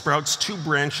 sprouts 2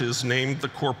 branches named the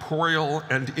corporeal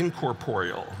and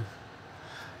incorporeal.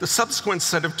 The subsequent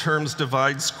set of terms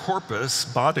divides corpus,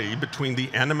 body, between the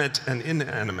animate and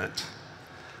inanimate.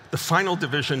 The final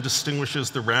division distinguishes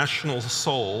the rational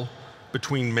soul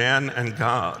between man and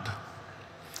God.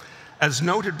 As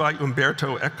noted by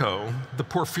Umberto Eco, the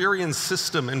Porphyrian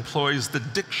system employs the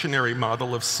dictionary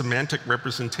model of semantic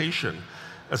representation,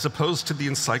 as opposed to the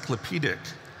encyclopedic,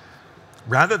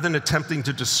 Rather than attempting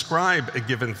to describe a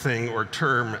given thing or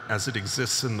term as it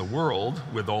exists in the world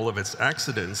with all of its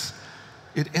accidents,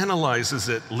 it analyzes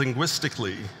it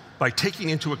linguistically by taking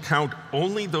into account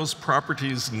only those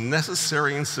properties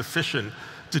necessary and sufficient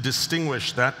to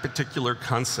distinguish that particular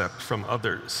concept from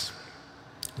others.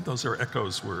 Those are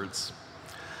Eco's words.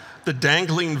 The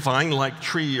dangling vine-like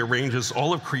tree arranges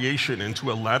all of creation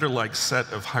into a ladder-like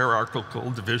set of hierarchical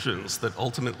divisions that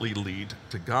ultimately lead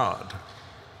to God.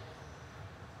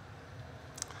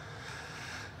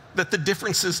 That the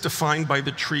differences defined by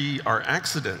the tree are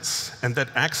accidents, and that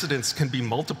accidents can be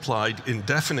multiplied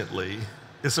indefinitely,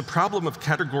 is a problem of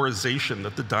categorization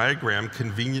that the diagram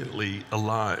conveniently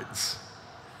elides.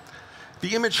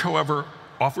 The image, however,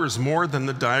 offers more than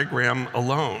the diagram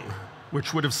alone,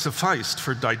 which would have sufficed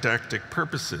for didactic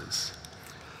purposes.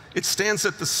 It stands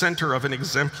at the center of an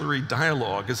exemplary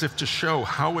dialogue, as if to show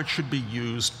how it should be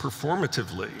used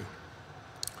performatively.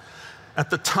 At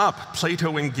the top,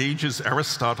 Plato engages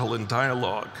Aristotle in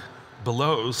dialogue.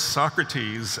 Below,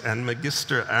 Socrates and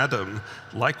Magister Adam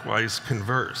likewise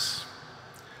converse.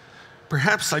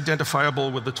 Perhaps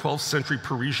identifiable with the 12th century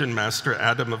Parisian master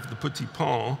Adam of the Petit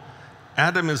Pont,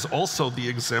 Adam is also the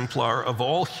exemplar of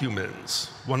all humans,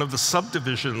 one of the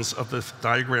subdivisions of the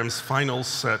diagram's final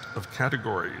set of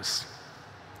categories.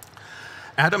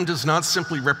 Adam does not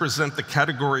simply represent the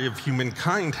category of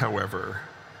humankind, however.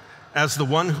 As the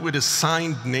one who had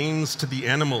assigned names to the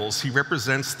animals, he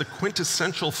represents the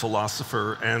quintessential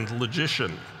philosopher and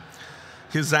logician.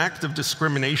 His act of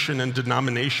discrimination and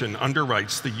denomination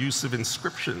underwrites the use of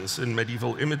inscriptions in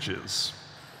medieval images.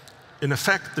 In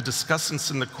effect, the discussants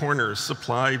in the corner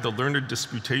supply the learned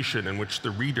disputation in which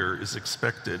the reader is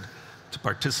expected to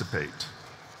participate.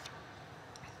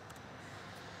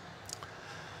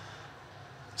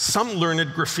 Some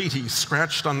learned graffiti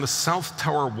scratched on the south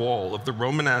tower wall of the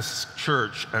Romanesque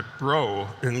church at Bro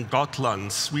in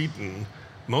Gotland, Sweden,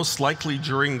 most likely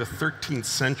during the 13th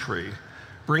century,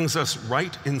 brings us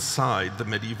right inside the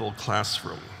medieval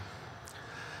classroom.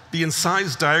 The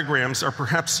incised diagrams are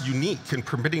perhaps unique in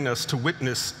permitting us to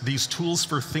witness these tools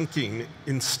for thinking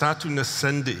in statu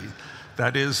nascendi,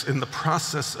 that is, in the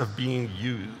process of being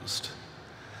used.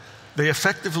 They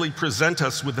effectively present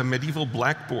us with a medieval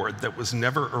blackboard that was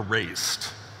never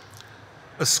erased.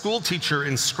 A school teacher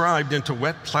inscribed into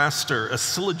wet plaster a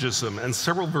syllogism and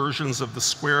several versions of the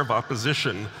square of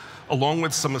opposition, along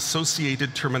with some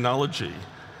associated terminology,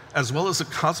 as well as a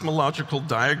cosmological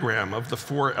diagram of the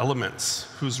four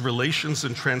elements, whose relations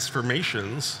and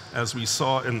transformations, as we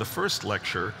saw in the first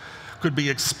lecture, could be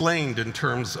explained in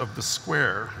terms of the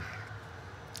square.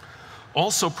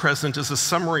 Also present is a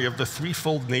summary of the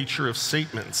threefold nature of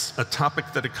statements, a topic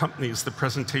that accompanies the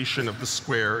presentation of the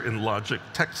square in logic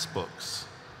textbooks.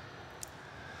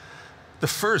 The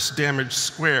first damaged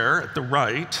square at the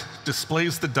right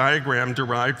displays the diagram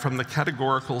derived from the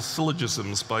categorical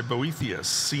syllogisms by Boethius,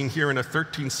 seen here in a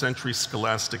 13th century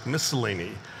scholastic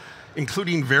miscellany,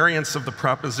 including variants of the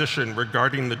proposition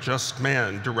regarding the just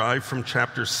man derived from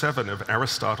chapter 7 of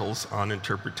Aristotle's On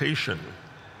Interpretation.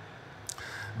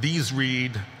 These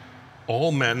read,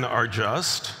 all men are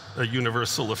just, a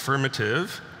universal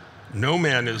affirmative, no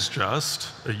man is just,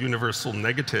 a universal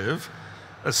negative,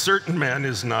 a certain man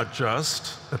is not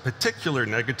just, a particular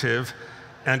negative,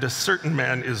 and a certain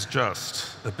man is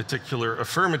just, a particular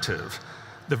affirmative,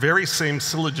 the very same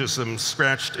syllogism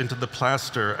scratched into the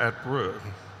plaster at Breu.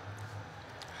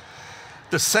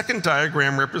 The second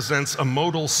diagram represents a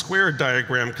modal square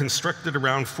diagram constructed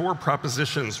around four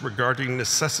propositions regarding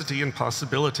necessity and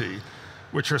possibility,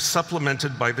 which are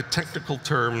supplemented by the technical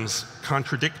terms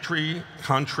contradictory,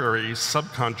 contrary,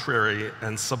 subcontrary,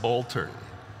 and subaltern.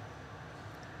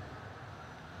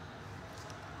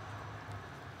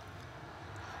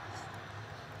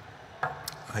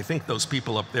 I think those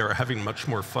people up there are having much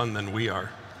more fun than we are.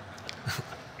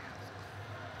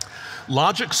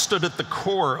 Logic stood at the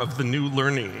core of the new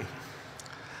learning.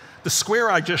 The square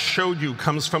I just showed you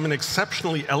comes from an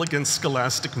exceptionally elegant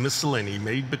scholastic miscellany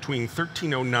made between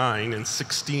 1309 and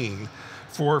 16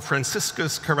 for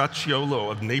Franciscus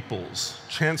Caracciolo of Naples,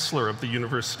 Chancellor of the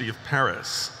University of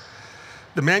Paris.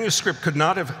 The manuscript could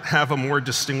not have a more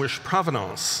distinguished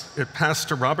provenance. It passed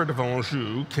to Robert of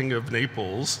Anjou, King of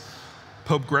Naples,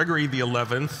 Pope Gregory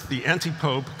XI, the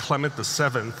anti-pope Clement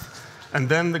VII, and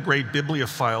then the great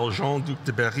bibliophile Jean-Duc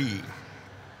de Berry.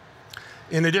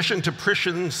 In addition to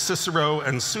Priscian, Cicero,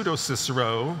 and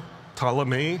pseudo-Cicero,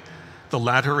 Ptolemy, the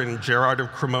latter in Gerard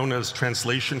of Cremona's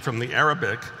translation from the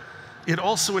Arabic, it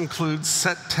also includes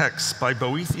set texts by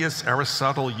Boethius,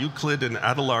 Aristotle, Euclid, and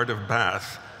Adelard of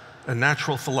Bath, a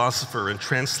natural philosopher and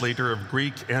translator of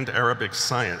Greek and Arabic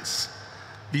science.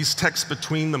 These texts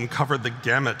between them cover the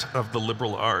gamut of the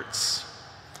liberal arts.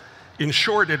 In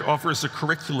short, it offers a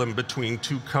curriculum between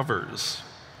two covers.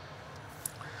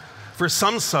 For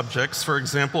some subjects, for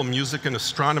example, music and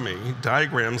astronomy,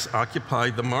 diagrams occupy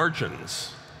the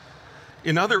margins.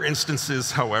 In other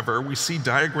instances, however, we see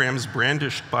diagrams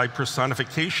brandished by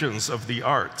personifications of the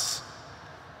arts.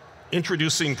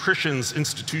 Introducing Priscian's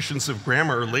Institutions of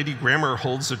Grammar, Lady Grammar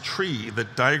holds a tree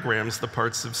that diagrams the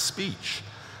parts of speech,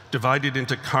 divided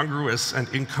into congruous and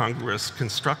incongruous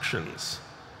constructions.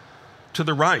 To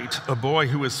the right, a boy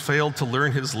who has failed to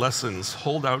learn his lessons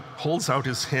holds out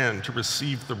his hand to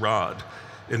receive the rod,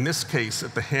 in this case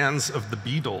at the hands of the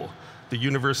beadle, the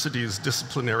university's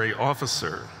disciplinary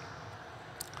officer.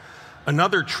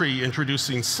 Another tree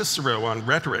introducing Cicero on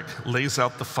rhetoric lays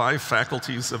out the 5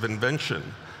 faculties of invention,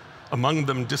 among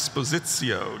them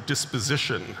dispositio,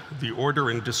 disposition, the order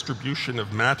and distribution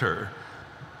of matter,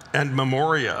 and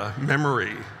memoria,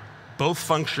 memory, both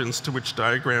functions to which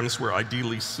diagrams were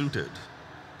ideally suited.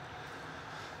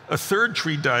 A third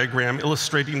tree diagram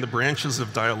illustrating the branches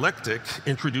of dialectic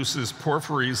introduces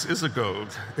Porphyry's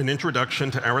Isagoge, an introduction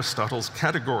to Aristotle's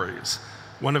categories,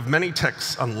 one of many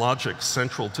texts on logic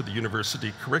central to the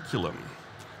university curriculum.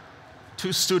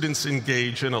 2 students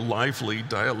engage in a lively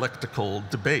dialectical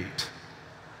debate.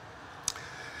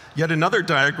 Yet another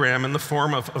diagram in the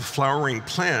form of a flowering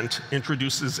plant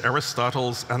introduces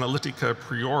Aristotle's Analytica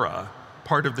Priora,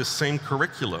 part of this same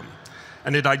curriculum,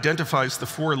 and it identifies the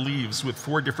 4 leaves with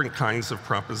 4 different kinds of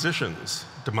propositions: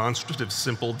 demonstrative,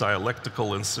 simple,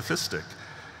 dialectical, and sophistic,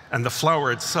 and the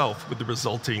flower itself with the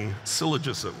resulting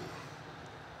syllogism.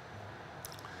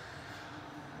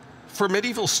 For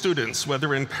medieval students,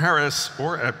 whether in Paris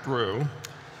or at Breux,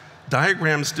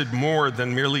 diagrams did more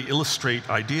than merely illustrate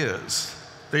ideas.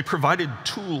 They provided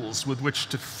tools with which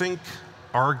to think,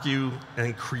 argue,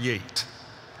 and create.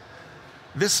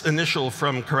 This initial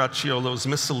from Caracciolo's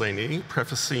Miscellany,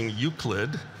 prefacing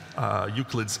Euclid,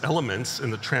 Euclid's Elements in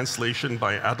the translation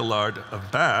by Adelard of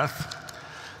Bath,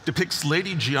 depicts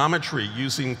lady geometry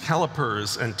using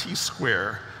calipers and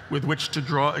T-square with which to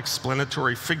draw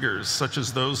explanatory figures, such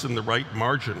as those in the right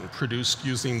margin, produced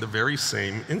using the very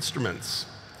same instruments.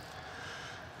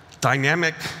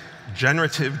 Dynamic,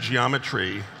 generative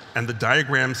geometry and the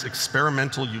diagram's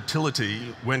experimental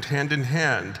utility went hand in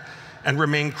hand and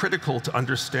remain critical to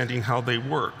understanding how they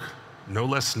work, no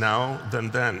less now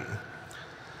than then.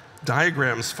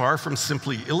 Diagrams, far from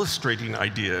simply illustrating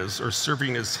ideas or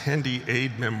serving as handy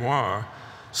aide-memoire,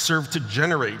 serve to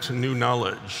generate new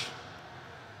knowledge.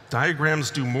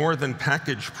 Diagrams do more than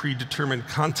package predetermined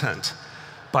content.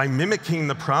 By mimicking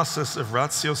the process of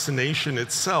ratiocination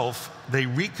itself, they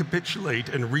recapitulate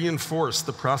and reinforce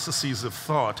the processes of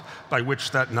thought by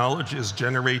which that knowledge is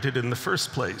generated in the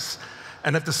first place,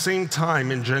 and at the same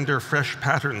time engender fresh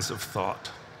patterns of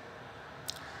thought.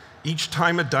 Each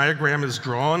time a diagram is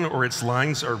drawn or its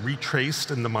lines are retraced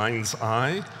in the mind's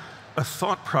eye, a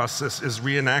thought process is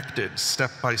reenacted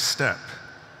step by step.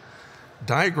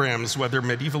 Diagrams, whether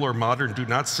medieval or modern, do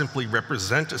not simply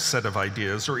represent a set of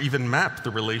ideas or even map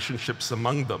the relationships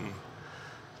among them.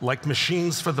 Like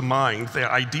machines for the mind, they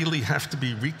ideally have to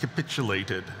be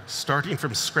recapitulated, starting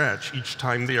from scratch each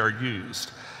time they are used,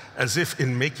 as if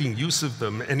in making use of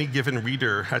them, any given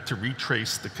reader had to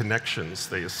retrace the connections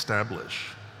they establish.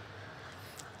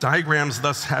 Diagrams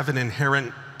thus have an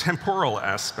inherent temporal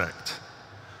aspect.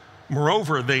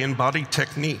 Moreover, they embody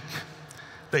technique.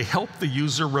 They help the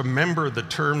user remember the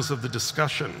terms of the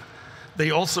discussion.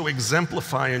 They also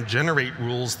exemplify and generate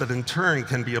rules that in turn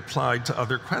can be applied to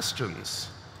other questions.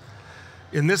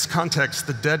 In this context,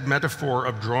 the dead metaphor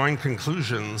of drawing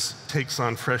conclusions takes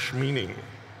on fresh meaning.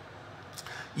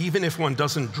 Even if one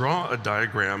doesn't draw a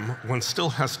diagram, one still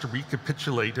has to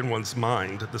recapitulate in one's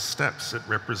mind the steps it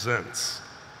represents.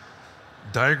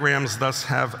 Diagrams thus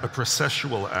have a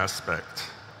processual aspect.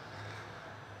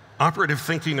 Operative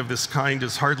thinking of this kind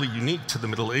is hardly unique to the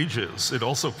Middle Ages. It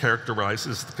also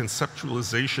characterizes the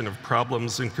conceptualization of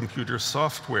problems in computer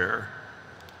software.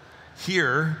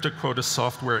 Here, to quote a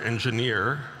software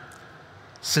engineer,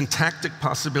 syntactic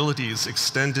possibilities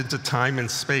extend into time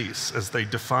and space as they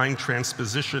define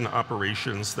transposition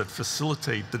operations that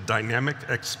facilitate the dynamic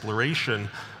exploration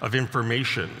of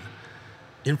information.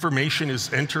 Information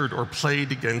is entered or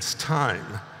played against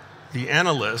time. The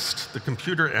analyst, the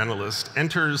computer analyst,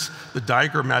 enters the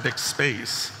diagrammatic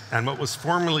space, and what was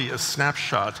formerly a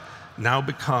snapshot now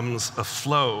becomes a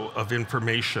flow of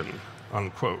information,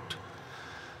 unquote.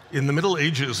 In the Middle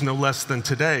Ages, no less than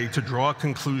today, to draw a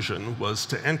conclusion was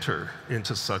to enter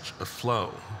into such a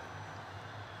flow.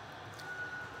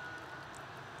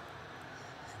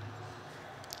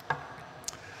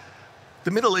 The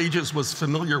Middle Ages was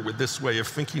familiar with this way of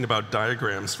thinking about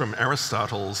diagrams from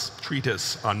Aristotle's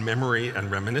treatise on memory and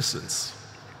reminiscence.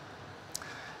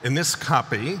 In this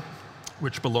copy,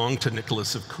 which belonged to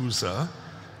Nicholas of Cusa,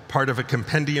 part of a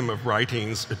compendium of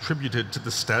writings attributed to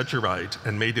the Stagirite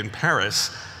and made in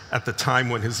Paris at the time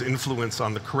when his influence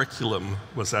on the curriculum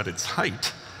was at its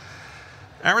height,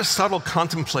 Aristotle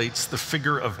contemplates the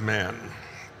figure of man.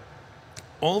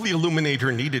 All the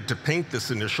illuminator needed to paint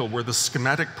this initial were the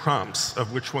schematic prompts,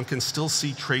 of which one can still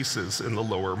see traces in the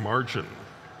lower margin.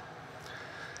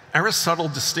 Aristotle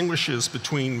distinguishes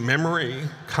between memory,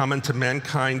 common to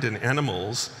mankind and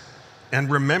animals,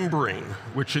 and remembering,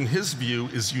 which in his view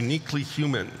is uniquely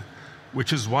human,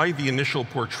 which is why the initial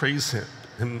portrays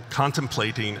him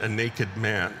contemplating a naked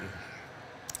man.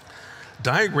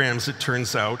 Diagrams, it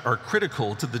turns out, are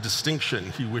critical to the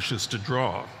distinction he wishes to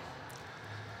draw.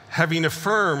 Having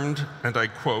affirmed, and I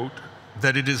quote,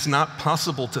 that it is not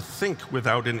possible to think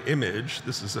without an image,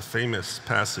 this is a famous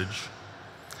passage,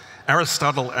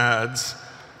 Aristotle adds,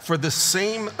 for the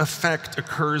same effect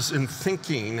occurs in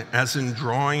thinking as in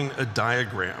drawing a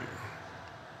diagram.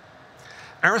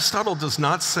 Aristotle does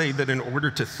not say that in order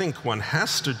to think one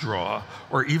has to draw,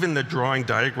 or even that drawing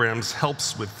diagrams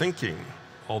helps with thinking,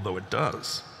 although it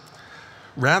does.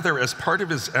 Rather, as part of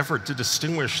his effort to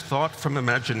distinguish thought from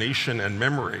imagination and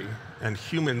memory, and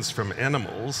humans from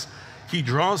animals, he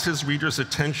draws his reader's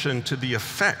attention to the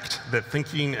effect that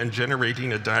thinking and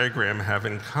generating a diagram have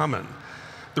in common,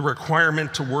 the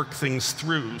requirement to work things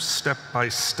through step by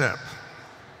step.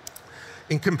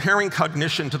 In comparing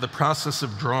cognition to the process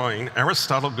of drawing,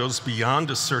 Aristotle goes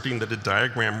beyond asserting that a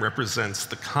diagram represents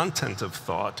the content of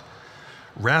thought.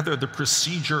 Rather, the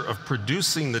procedure of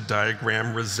producing the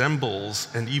diagram resembles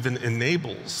and even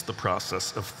enables the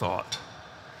process of thought.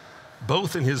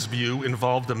 Both, in his view,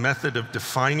 involve the method of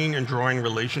defining and drawing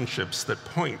relationships that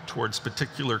point towards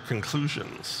particular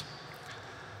conclusions.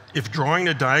 If drawing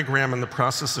a diagram and the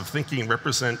process of thinking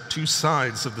represent two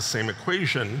sides of the same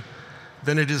equation,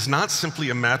 then it is not simply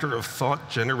a matter of thought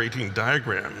generating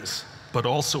diagrams, but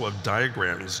also of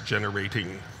diagrams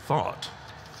generating thought.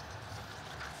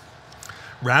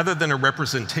 Rather than a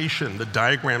representation, the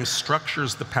diagram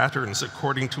structures the patterns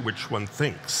according to which one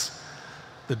thinks.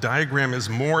 The diagram is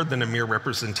more than a mere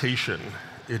representation.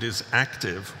 It is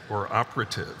active or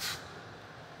operative.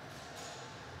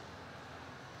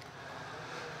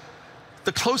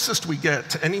 The closest we get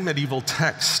to any medieval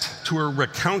text to a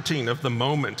recounting of the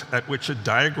moment at which a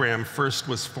diagram first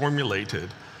was formulated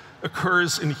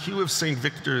occurs in Hugh of St.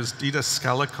 Victor's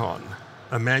Didascalicon,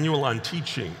 a manual on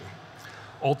teaching,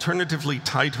 alternatively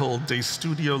titled De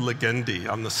Studio Legendi,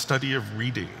 on the study of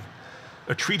reading,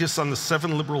 a treatise on the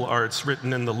 7 liberal arts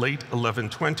written in the late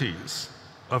 1120s,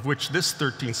 of which this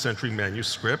 13th century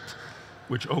manuscript,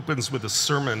 which opens with a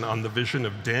sermon on the vision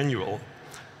of Daniel,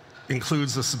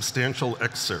 includes a substantial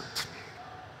excerpt.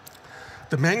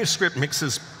 The manuscript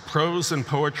mixes prose and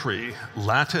poetry,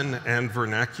 Latin and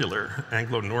vernacular,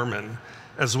 Anglo-Norman,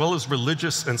 as well as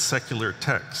religious and secular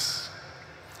texts.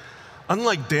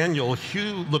 Unlike Daniel,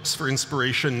 Hugh looks for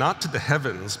inspiration not to the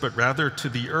heavens, but rather to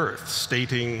the earth,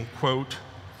 stating, quote,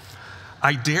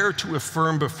 I dare to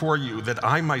affirm before you that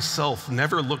I myself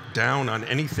never looked down on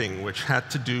anything which had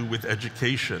to do with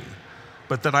education,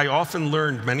 but that I often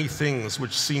learned many things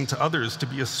which seemed to others to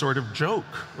be a sort of joke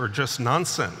or just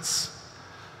nonsense.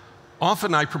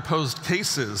 Often I proposed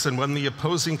cases, and when the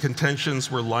opposing contentions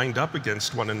were lined up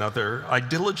against one another, I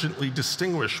diligently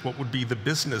distinguished what would be the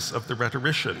business of the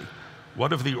rhetorician,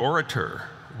 what of the orator,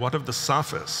 what of the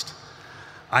sophist.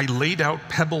 I laid out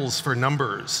pebbles for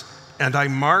numbers, and I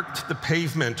marked the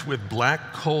pavement with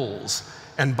black coals,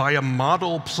 and by a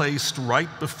model placed right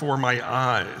before my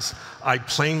eyes, I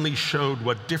plainly showed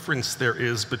what difference there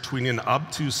is between an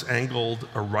obtuse angled,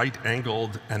 a right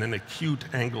angled, and an acute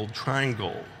angled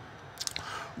triangle.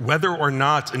 Whether or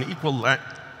not an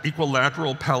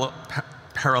equilateral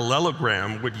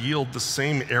parallelogram would yield the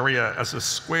same area as a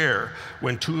square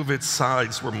when two of its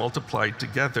sides were multiplied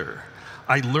together,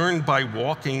 I learned by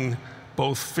walking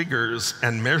both figures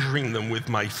and measuring them with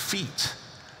my feet.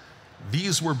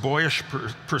 These were boyish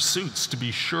pursuits, to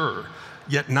be sure,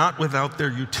 yet not without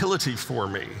their utility for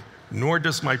me, nor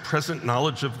does my present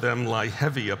knowledge of them lie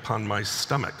heavy upon my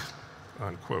stomach,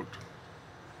 unquote.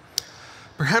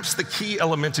 Perhaps the key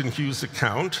element in Hugh's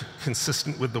account,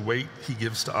 consistent with the weight he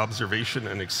gives to observation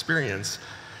and experience,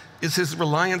 is his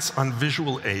reliance on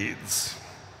visual aids.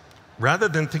 Rather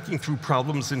than thinking through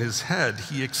problems in his head,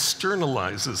 he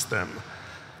externalizes them,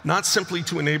 not simply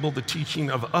to enable the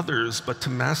teaching of others, but to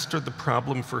master the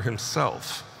problem for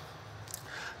himself.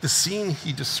 The scene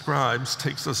he describes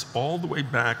takes us all the way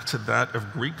back to that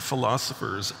of Greek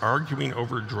philosophers arguing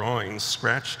over drawings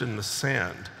scratched in the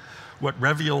sand, what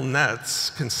Reviel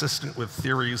Netz, consistent with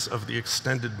theories of the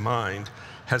extended mind,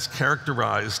 has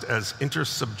characterized as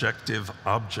intersubjective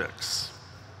objects.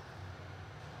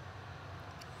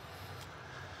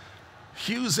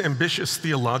 Hugh's ambitious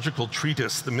theological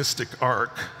treatise, The Mystic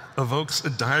Ark, evokes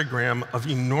a diagram of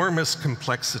enormous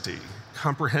complexity,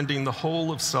 comprehending the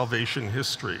whole of salvation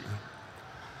history.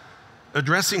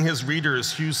 Addressing his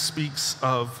readers, Hughes speaks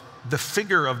of the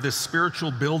figure of this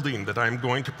spiritual building that I'm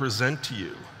going to present to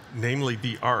you, namely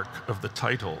the ark of the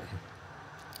title.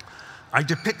 I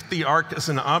depict the ark as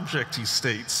an object, he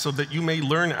states, so that you may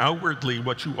learn outwardly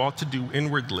what you ought to do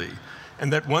inwardly,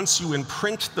 and that once you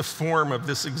imprint the form of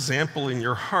this example in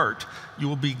your heart, you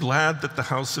will be glad that the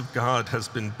house of God has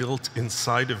been built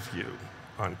inside of you,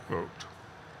 unquote.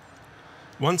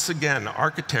 Once again,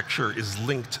 architecture is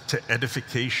linked to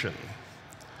edification.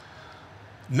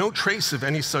 No trace of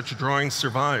any such drawing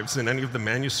survives in any of the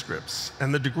manuscripts,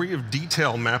 and the degree of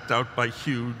detail mapped out by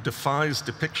Hugh defies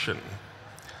depiction.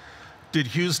 Did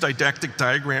Hugh's didactic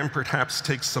diagram perhaps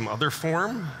take some other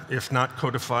form? If not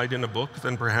codified in a book,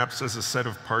 then perhaps as a set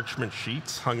of parchment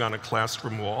sheets hung on a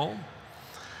classroom wall?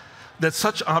 That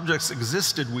such objects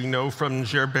existed, we know from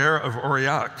Gerbert of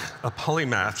Aurillac, a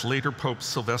polymath, later Pope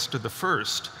Sylvester I,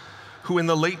 who in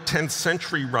the late 10th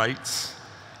century writes,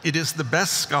 "It is the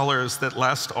best scholars that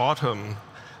last autumn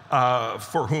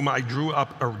for whom I drew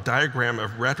up a diagram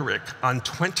of rhetoric on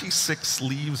 26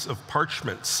 leaves of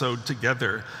parchment sewed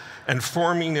together and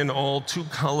forming in all 2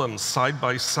 columns side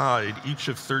by side, each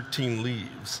of 13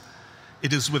 leaves.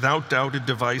 It is without doubt a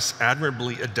device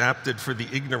admirably adapted for the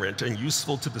ignorant and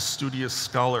useful to the studious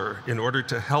scholar in order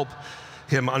to help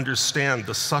him understand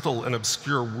the subtle and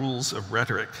obscure rules of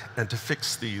rhetoric and to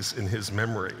fix these in his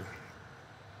memory."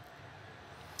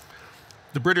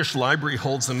 The British Library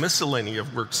holds a miscellany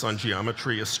of works on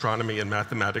geometry, astronomy, and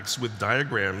mathematics with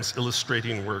diagrams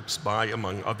illustrating works by,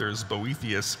 among others,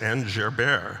 Boethius and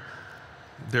Gerbert.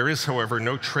 There is, however,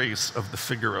 no trace of the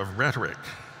figure of rhetoric.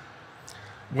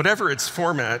 Whatever its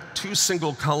format, 2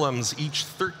 single columns, each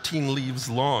 13 leaves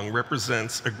long,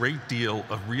 represents a great deal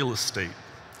of real estate.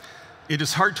 It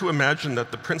is hard to imagine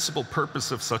that the principal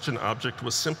purpose of such an object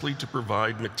was simply to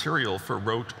provide material for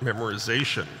rote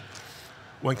memorization.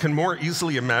 One can more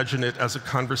easily imagine it as a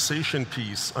conversation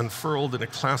piece unfurled in a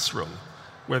classroom,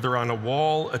 whether on a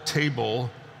wall, a table,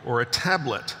 or a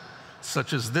tablet,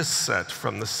 such as this set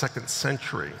from the 2nd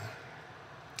century.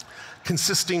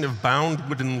 Consisting of bound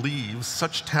wooden leaves,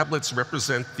 such tablets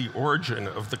represent the origin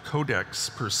of the Codex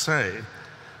per se.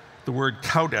 The word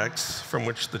Codex, from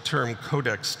which the term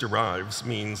codex derives,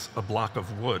 means a block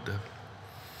of wood.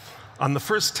 On the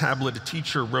first tablet, a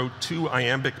teacher wrote 2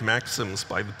 iambic maxims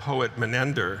by the poet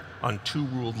Menander on 2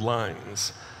 ruled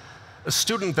lines. A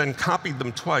student then copied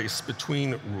them twice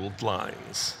between ruled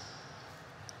lines.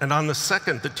 And on the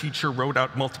second, the teacher wrote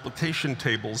out multiplication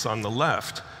tables on the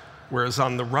left, whereas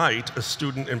on the right, a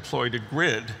student employed a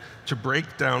grid to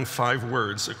break down 5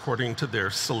 words according to their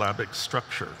syllabic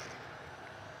structure.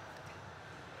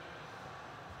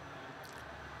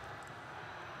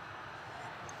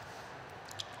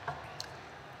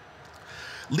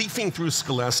 Leafing through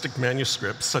scholastic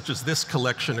manuscripts, such as this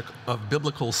collection of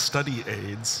biblical study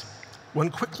aids, one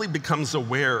quickly becomes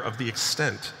aware of the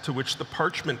extent to which the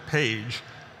parchment page,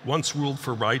 once ruled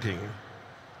for writing,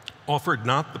 offered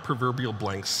not the proverbial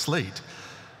blank slate,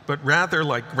 but rather,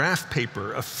 like graph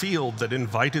paper, a field that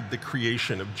invited the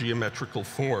creation of geometrical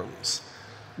forms.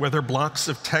 Whether blocks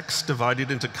of text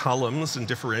divided into columns and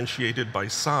differentiated by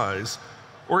size,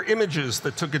 or images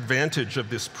that took advantage of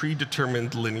this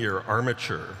predetermined linear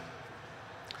armature.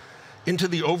 Into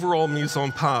the overall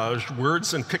mise-en-page,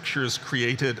 words and pictures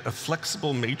created a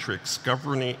flexible matrix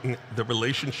governing the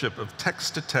relationship of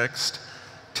text to text,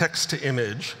 text to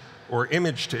image, or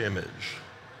image to image.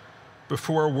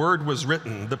 Before a word was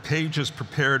written, the pages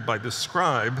prepared by the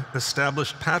scribe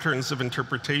established patterns of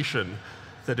interpretation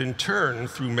that in turn,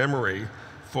 through memory,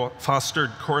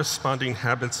 fostered corresponding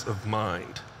habits of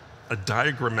mind, a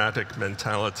diagrammatic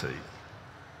mentality.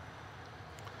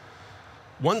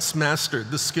 Once mastered,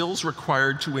 the skills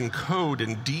required to encode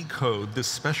and decode this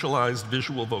specialized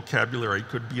visual vocabulary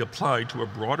could be applied to a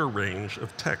broader range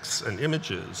of texts and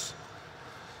images.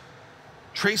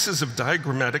 Traces of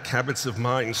diagrammatic habits of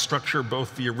mind structure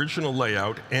both the original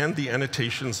layout and the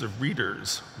annotations of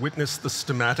readers. Witness the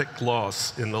schematic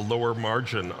gloss in the lower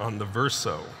margin on the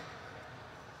verso.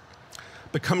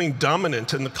 Becoming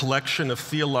dominant in the collection of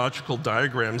theological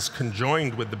diagrams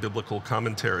conjoined with the biblical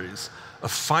commentaries, a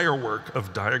firework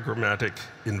of diagrammatic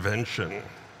invention.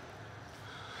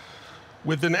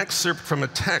 with an excerpt from a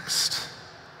text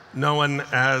known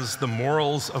as The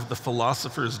Morals of the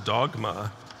Philosopher's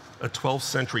Dogma, a 12th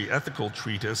century ethical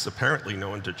treatise apparently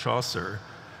known to Chaucer,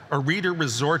 a reader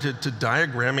resorted to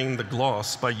diagramming the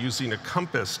gloss by using a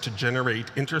compass to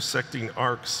generate intersecting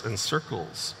arcs and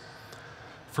circles.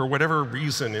 For whatever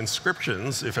reason,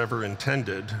 inscriptions, if ever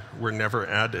intended, were never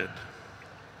added.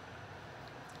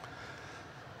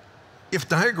 If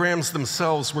diagrams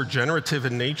themselves were generative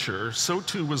in nature, so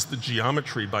too was the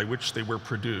geometry by which they were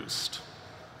produced.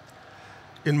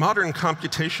 In modern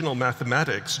computational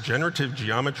mathematics, generative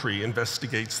geometry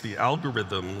investigates the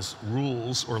algorithms,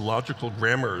 rules, or logical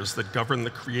grammars that govern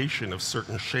the creation of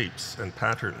certain shapes and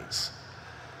patterns.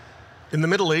 In the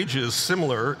Middle Ages,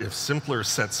 similar, if simpler,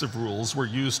 sets of rules were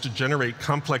used to generate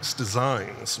complex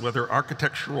designs, whether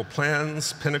architectural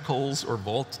plans, pinnacles, or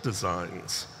vault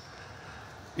designs.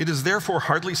 It is therefore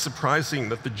hardly surprising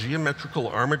that the geometrical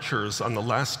armatures on the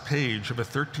last page of a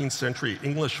 13th century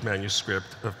English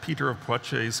manuscript of Peter of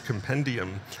Poitiers'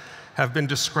 compendium have been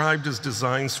described as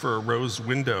designs for a rose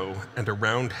window and a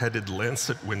round-headed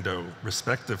lancet window,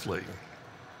 respectively.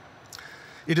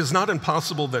 It is not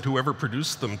impossible that whoever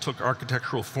produced them took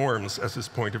architectural forms as his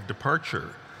point of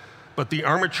departure, but the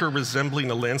armature resembling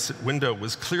a lancet window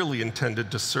was clearly intended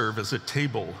to serve as a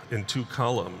table in 2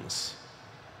 columns.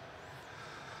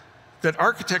 That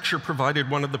architecture provided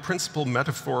one of the principal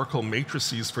metaphorical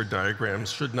matrices for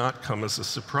diagrams should not come as a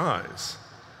surprise.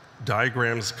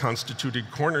 Diagrams constituted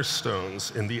cornerstones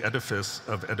in the edifice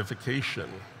of edification.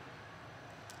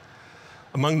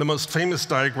 Among the most famous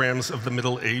diagrams of the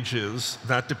Middle Ages,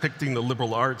 that depicting the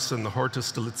liberal arts in the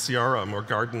Hortus Deliciarum, or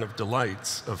Garden of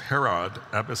Delights, of Herod,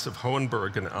 Abbess of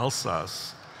Hohenberg in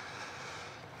Alsace,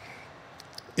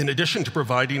 in addition to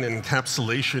providing an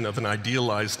encapsulation of an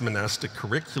idealized monastic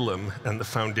curriculum and the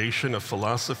foundation of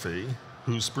philosophy,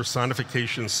 whose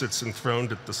personification sits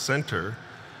enthroned at the center,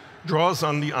 draws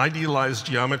on the idealized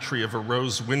geometry of a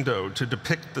rose window to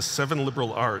depict the 7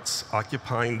 liberal arts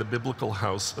occupying the biblical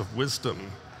house of wisdom,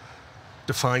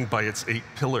 defined by its 8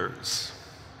 pillars.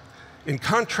 In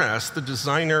contrast, the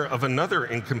designer of another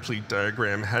incomplete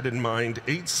diagram had in mind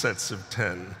 8 sets of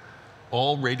 10,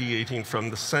 all radiating from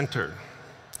the center.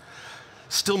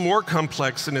 Still more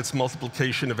complex in its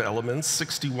multiplication of elements,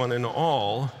 61 in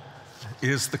all,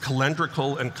 is the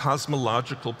calendrical and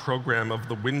cosmological program of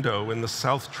the window in the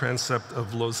south transept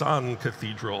of Lausanne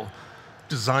Cathedral,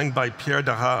 designed by Pierre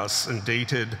d'Arras and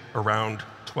dated around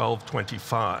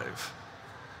 1225.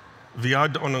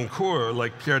 Viard d'Ononcourt,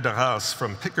 like Pierre d'Arras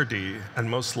from Picardy, and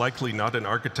most likely not an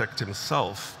architect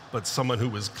himself, but someone who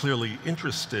was clearly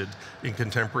interested in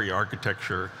contemporary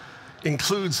architecture,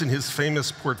 includes in his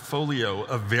famous portfolio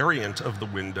a variant of the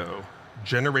window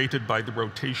generated by the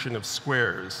rotation of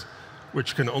squares,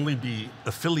 which can only be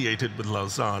affiliated with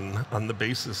Lausanne on the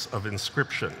basis of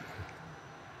inscription.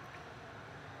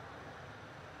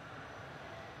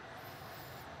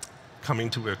 Coming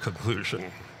to a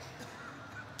conclusion.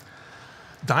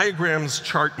 Diagrams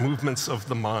chart movements of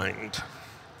the mind.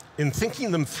 In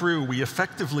thinking them through, we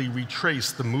effectively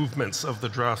retrace the movements of the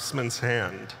draftsman's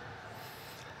hand.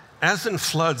 As in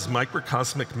Flood's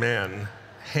microcosmic man,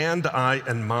 hand, eye,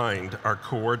 and mind are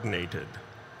coordinated.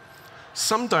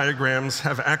 Some diagrams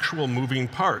have actual moving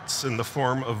parts in the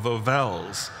form of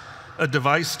volvelles, a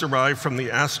device derived from the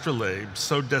astrolabe,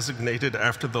 so designated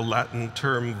after the Latin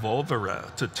term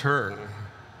volvere, to turn.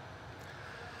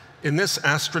 In this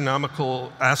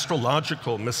astrological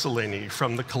miscellany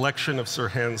from the collection of Sir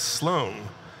Hans Sloane,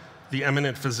 the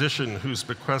eminent physician whose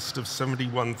bequest of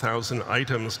 71,000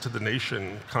 items to the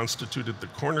nation constituted the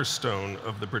cornerstone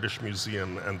of the British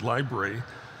Museum and Library,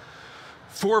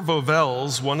 4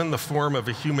 volvelles, one in the form of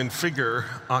a human figure,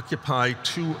 occupy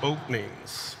 2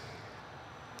 openings.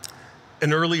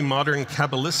 An early modern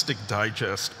Kabbalistic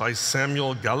digest by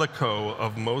Samuel Gallico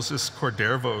of Moses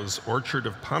Cordervo's Orchard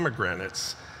of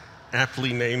Pomegranates,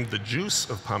 aptly named The Juice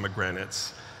of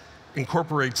Pomegranates,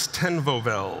 incorporates 10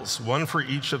 volvelles, one for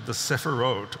each of the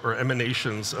sephirot, or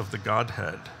emanations of the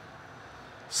Godhead.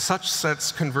 Such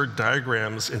sets convert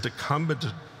diagrams into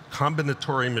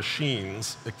combinatory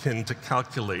machines akin to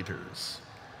calculators.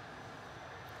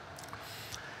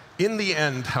 In the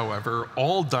end, however,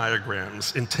 all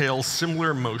diagrams entail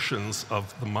similar motions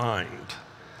of the mind.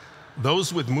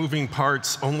 Those with moving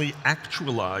parts only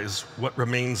actualize what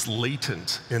remains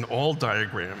latent in all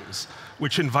diagrams,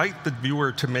 which invite the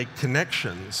viewer to make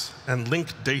connections and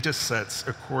link data sets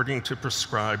according to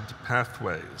prescribed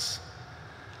pathways.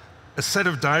 A set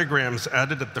of diagrams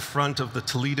added at the front of the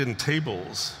Toledan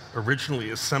tables, originally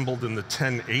assembled in the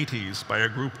 1080s by a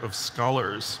group of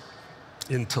scholars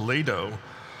in Toledo,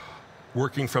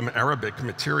 working from Arabic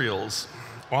materials,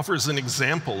 offers an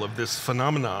example of this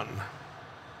phenomenon.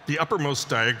 The uppermost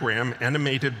diagram,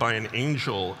 animated by an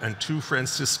angel and two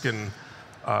Franciscan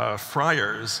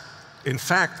friars, in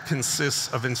fact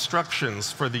consists of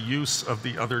instructions for the use of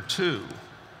the other two.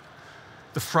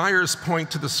 The friars point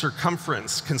to the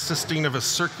circumference, consisting of a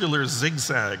circular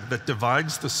zigzag that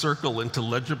divides the circle into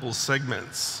legible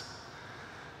segments.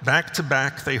 Back to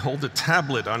back, they hold a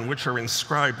tablet on which are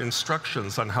inscribed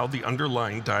instructions on how the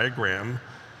underlying diagram,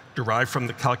 derived from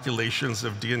the calculations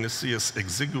of Dionysius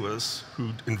Exiguus,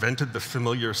 who invented the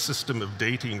familiar system of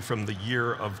dating from the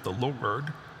year of the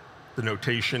Lord, the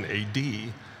notation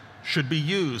AD, should be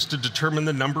used to determine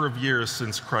the number of years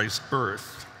since Christ's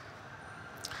birth.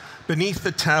 Beneath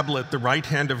the tablet, the right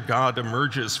hand of God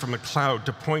emerges from a cloud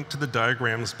to point to the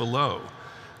diagrams below,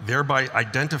 thereby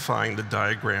identifying the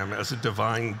diagram as a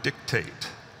divine dictate.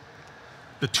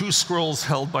 The two scrolls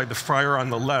held by the friar on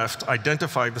the left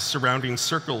identify the surrounding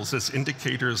circles as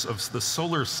indicators of the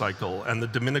solar cycle and the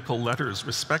dominical letters,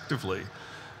 respectively,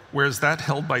 whereas that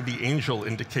held by the angel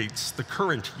indicates the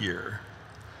current year.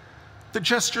 The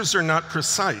gestures are not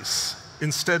precise.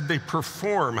 Instead, they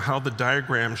perform how the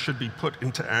diagram should be put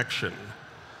into action.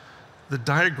 The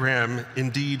diagram,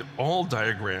 indeed all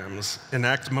diagrams,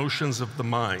 enact motions of the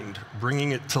mind,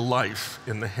 bringing it to life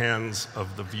in the hands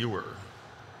of the viewer.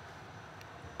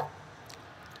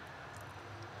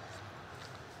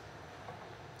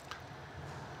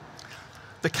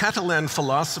 The Catalan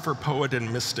philosopher, poet,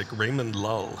 and mystic Raymond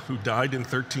Lull, who died in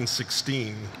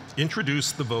 1316,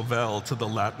 introduced the Vowel to the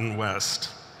Latin West.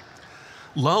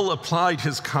 Lull applied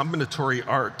his combinatory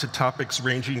art to topics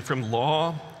ranging from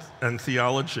law and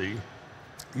theology,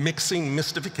 mixing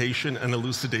mystification and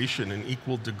elucidation in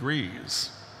equal degrees.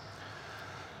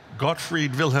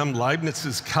 Gottfried Wilhelm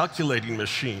Leibniz's calculating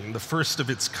machine, the first of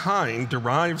its kind,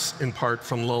 derives in part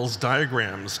from Lull's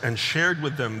diagrams and shared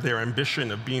with them their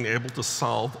ambition of being able to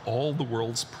solve all the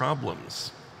world's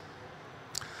problems.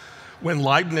 When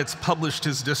Leibniz published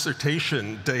his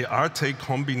dissertation De Arte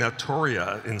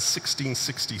Combinatoria in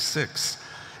 1666,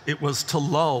 it was to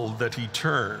Lull that he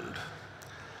turned.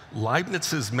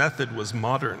 Leibniz's method was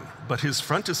modern, but his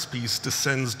frontispiece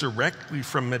descends directly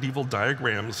from medieval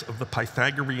diagrams of the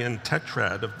Pythagorean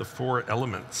tetrad of the four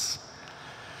elements.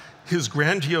 His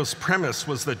grandiose premise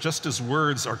was that just as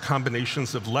words are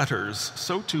combinations of letters,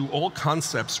 so too all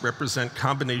concepts represent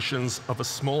combinations of a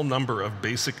small number of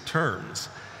basic terms.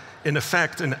 In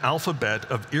effect, an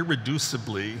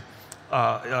irreducible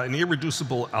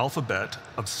alphabet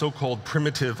of so-called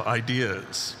primitive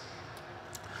ideas.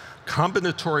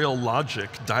 Combinatorial logic,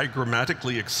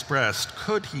 diagrammatically expressed,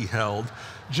 could, he held,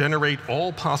 generate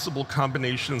all possible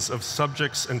combinations of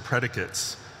subjects and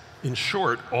predicates. In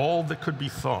short, all that could be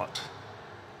thought.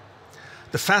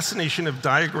 The fascination of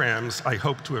diagrams, I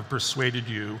hope to have persuaded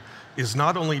you, is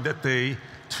not only that they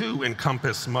too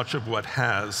encompass much of what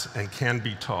has and can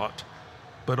be taught,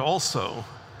 but also,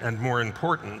 and more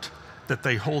important, that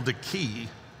they hold a key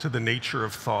to the nature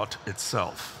of thought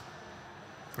itself.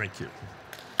 Thank you.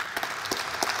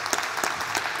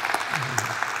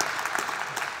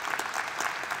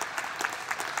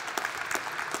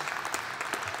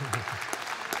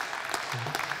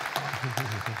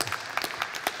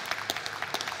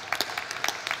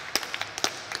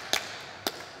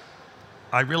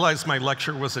 I realize my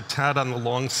lecture was a tad on the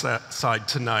long side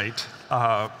tonight,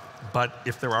 but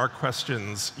if there are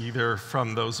questions, either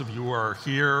from those of you who are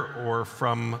here or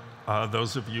from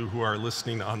those of you who are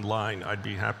listening online, I'd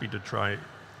be happy to try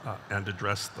and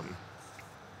address them.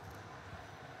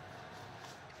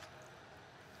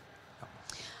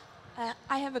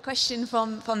 I have a question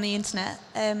from the internet.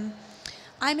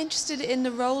 I'm interested in the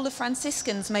role the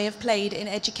Franciscans may have played in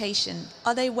education.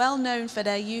 Are they well known for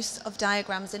their use of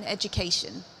diagrams in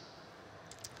education?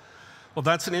 Well,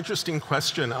 that's an interesting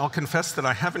question. I'll confess that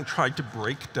I haven't tried to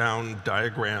break down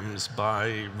diagrams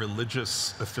by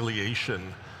religious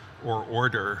affiliation or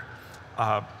order.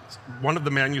 One of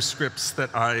the manuscripts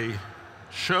that I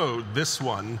showed, this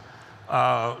one,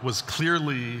 was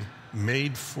clearly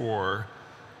made for,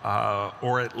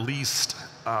 or at least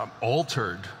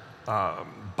altered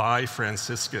by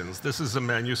Franciscans. This is a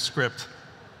manuscript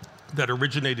that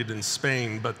originated in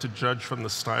Spain, but to judge from the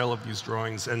style of these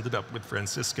drawings, ended up with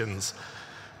Franciscans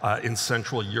in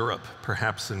Central Europe,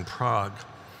 perhaps in Prague.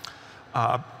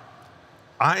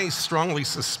 I strongly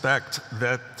suspect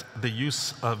that the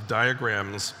use of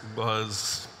diagrams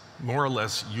was more or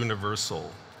less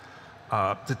universal.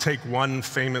 To take one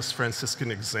famous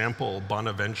Franciscan example,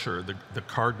 Bonaventure, the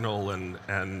cardinal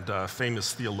and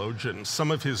famous theologian,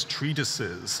 some of his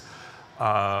treatises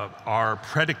are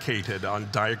predicated on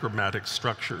diagrammatic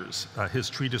structures. His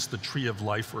treatise, The Tree of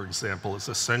Life, for example, is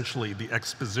essentially the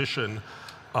exposition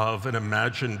of an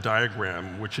imagined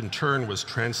diagram, which in turn was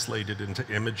translated into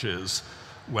images,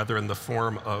 whether in the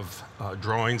form of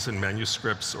drawings and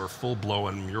manuscripts or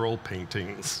full-blown mural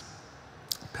paintings,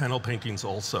 panel paintings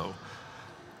also.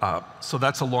 So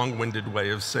that's a long-winded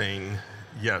way of saying,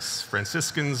 yes,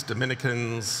 Franciscans,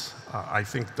 Dominicans, I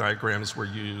think diagrams were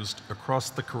used across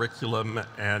the curriculum,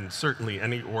 and certainly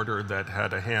any order that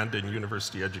had a hand in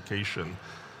university education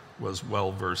was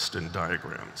well-versed in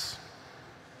diagrams.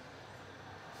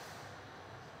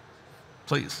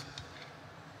 Please.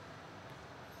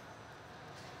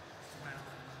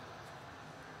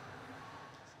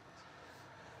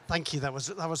 Thank you. That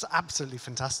was absolutely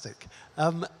fantastic.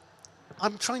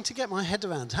 I'm trying to get my head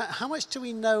around how much do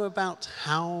we know about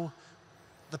how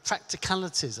the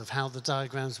practicalities of how the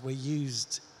diagrams were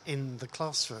used in the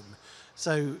classroom.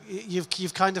 So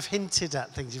you've kind of hinted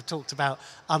at things. You've talked about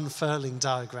unfurling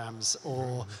diagrams,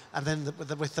 or and then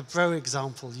with the Bro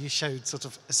example, you showed sort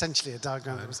of essentially a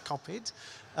diagram that was copied.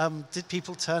 Did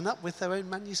people turn up with their own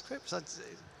manuscripts?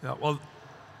 Yeah, well,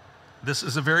 this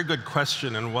is a very good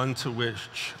question, and one to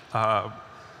which I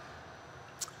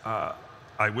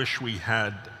wish we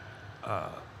had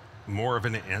more of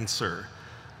an answer.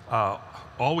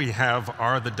 All we have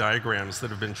are the diagrams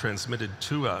that have been transmitted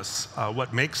to us.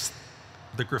 What makes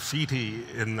the graffiti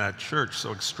in that church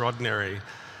so extraordinary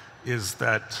is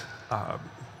that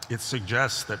it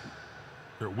suggests that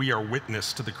we are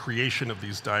witness to the creation of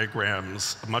these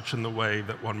diagrams, much in the way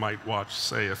that one might watch,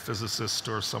 say, a physicist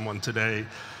or someone today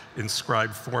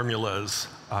inscribe formulas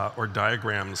or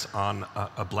diagrams on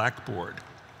a blackboard.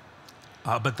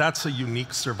 But that's a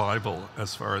unique survival,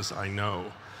 as far as I know.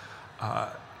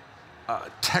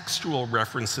 Textual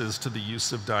references to the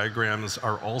use of diagrams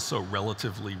are also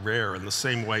relatively rare, in the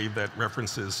same way that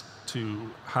references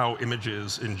to how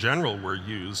images in general were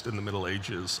used in the Middle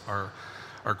Ages are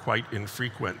quite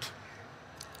infrequent.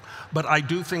 But I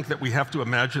do think that we have to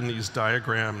imagine these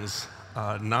diagrams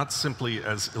not simply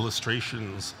as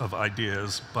illustrations of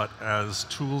ideas, but as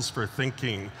tools for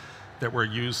thinking that were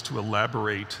used to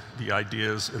elaborate the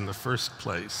ideas in the first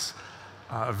place.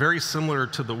 Very similar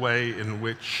to the way in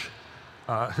which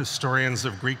historians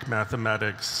of Greek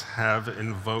mathematics have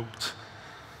invoked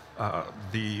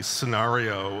the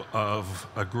scenario of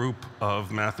a group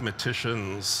of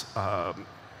mathematicians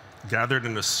gathered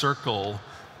in a circle,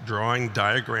 drawing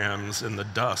diagrams in the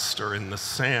dust or in the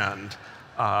sand,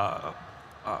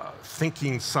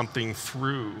 thinking something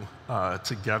through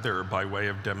together by way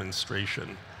of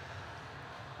demonstration.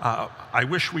 I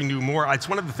wish we knew more. It's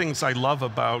one of the things I love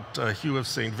about Hugh of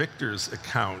St. Victor's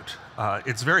account.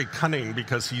 It's very cunning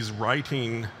because he's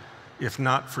writing, if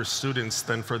not for students,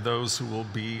 then for those who will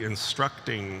be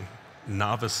instructing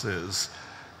novices.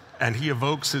 And he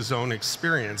evokes his own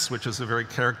experience, which is a very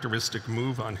characteristic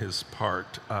move on his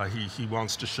part. He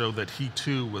wants to show that he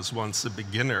too was once a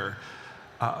beginner.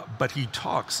 But he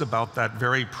talks about that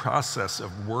very process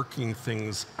of working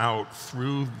things out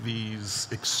through these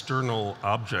external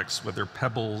objects, whether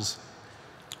pebbles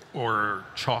or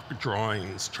chalk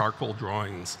drawings, charcoal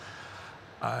drawings,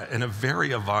 in a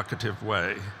very evocative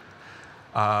way.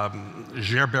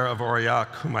 Gerbert of Aurillac,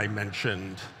 whom I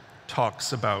mentioned,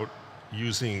 talks about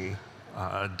using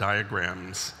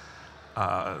diagrams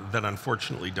that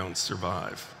unfortunately don't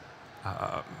survive.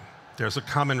 There's a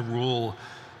common rule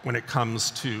when it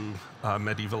comes to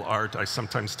medieval art. I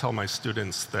sometimes tell my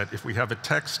students that if we have a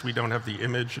text, we don't have the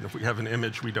image, and if we have an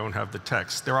image, we don't have the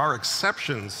text. There are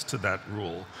exceptions to that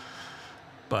rule,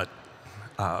 but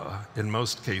in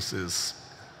most cases,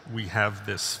 we have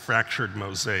this fractured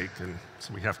mosaic, and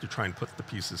so we have to try and put the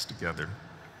pieces together.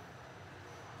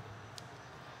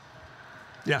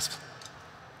 Yes?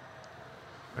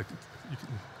 You can.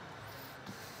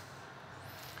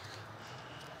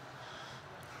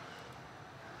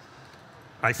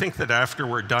 I think that after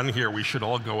we're done here, we should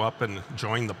all go up and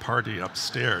join the party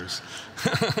upstairs.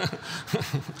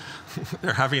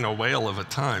 They're having a whale of a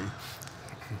time.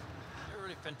 They're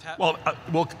really fantastic. Well,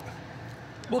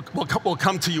 we'll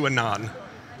come to you anon.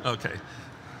 Okay.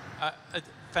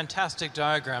 Fantastic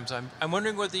diagrams. I'm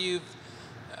wondering whether you've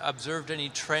observed any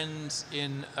trends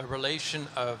in a relation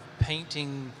of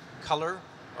painting color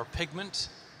or pigment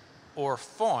or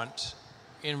font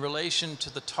in relation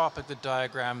to the topic the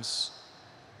diagrams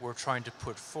we're trying to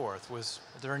put forth.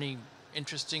 Are there any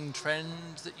interesting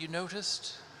trends that you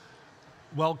noticed?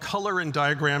 Well, color in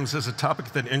diagrams is a topic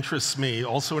that interests me,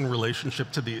 also in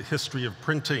relationship to the history of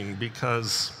printing,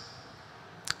 because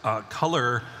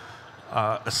color,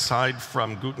 aside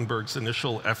from Gutenberg's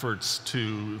initial efforts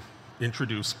to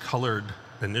introduce colored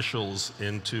initials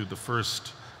into the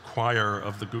first quire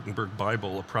of the Gutenberg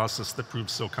Bible, a process that proved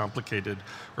so complicated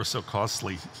or so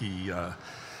costly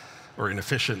or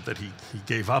inefficient that he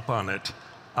gave up on it.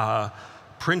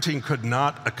 Printing could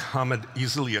not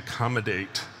easily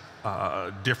accommodate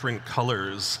different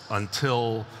colors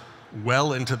until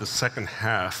well into the second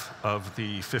half of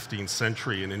the 15th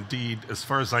century. And indeed, as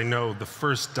far as I know, the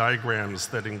first diagrams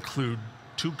that include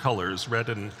two colors, red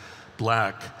and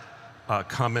black,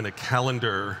 come in a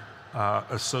calendar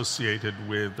associated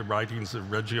with the writings of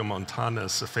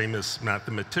Regiomontanus, a famous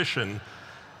mathematician.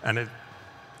 And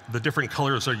the different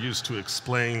colors are used to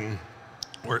explain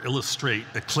or illustrate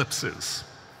eclipses.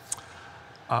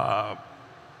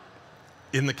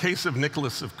 In the case of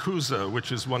Nicholas of Cusa,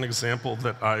 which is one example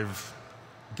that I've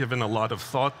given a lot of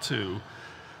thought to,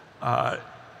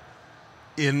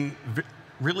 in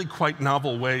really quite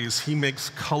novel ways, he makes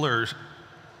color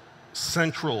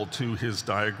central to his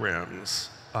diagrams,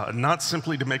 not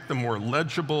simply to make them more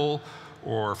legible,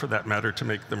 or for that matter, to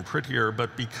make them prettier,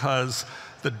 but because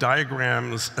the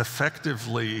diagrams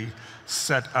effectively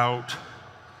set out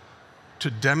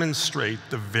to demonstrate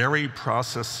the very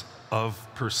process of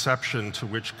perception to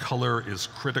which color is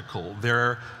critical.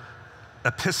 They're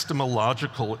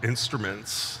epistemological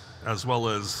instruments as well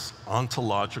as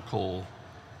ontological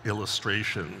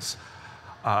illustrations.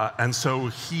 And so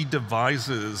he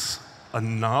devises a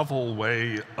novel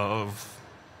way of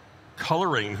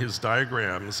coloring his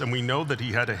diagrams, and we know that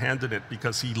he had a hand in it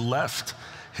because he left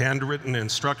handwritten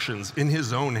instructions in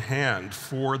his own hand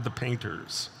for the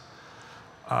painters.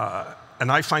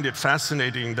 And I find it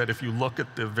fascinating that if you look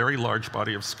at the very large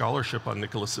body of scholarship on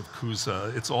Nicholas of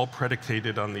Cusa, it's all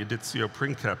predicated on the Editio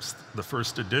Princeps, the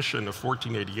first edition of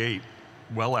 1488,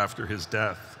 well after his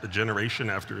death, a generation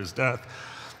after his death,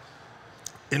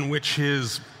 in which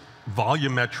his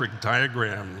volumetric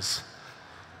diagrams,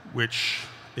 which,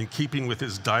 in keeping with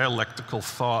his dialectical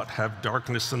thought, have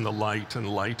darkness in the light and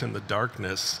light in the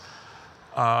darkness,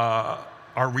 are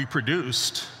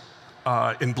reproduced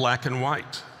in black and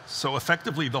white. So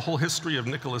effectively, the whole history of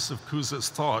Nicholas of Cusa's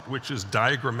thought, which is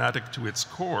diagrammatic to its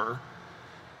core,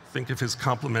 think of his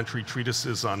complementary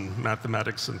treatises on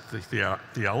mathematics and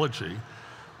theology,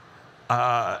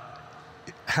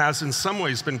 has in some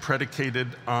ways been predicated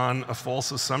on a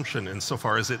false assumption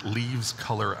insofar as it leaves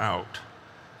color out.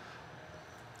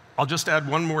 I'll just add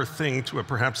one more thing to a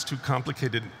perhaps too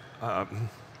complicated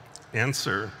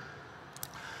answer.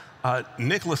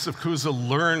 Nicholas of Cusa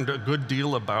learned a good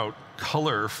deal about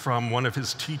color from one of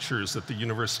his teachers at the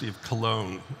University of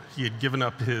Cologne. He had given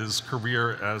up his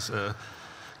career as a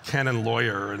canon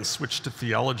lawyer and switched to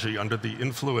theology under the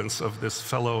influence of this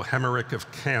fellow Hamburger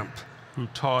of Camp, who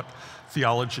taught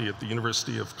theology at the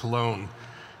University of Cologne.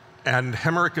 And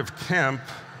Hamburger of Camp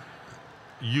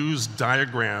used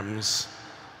diagrams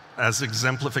as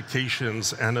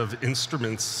exemplifications and of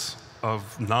instruments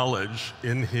of knowledge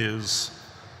in his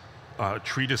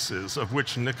treatises, of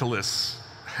which Nicholas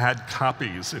had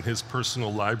copies in his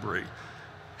personal library,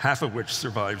 half of which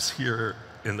survives here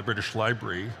in the British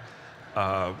Library,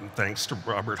 thanks to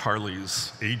Robert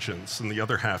Harley's agents, and the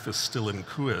other half is still in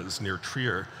Cues near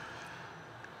Trier.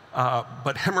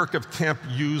 But Hamburger of Camp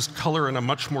used color in a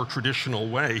much more traditional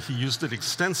way. He used it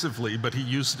extensively, but he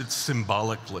used it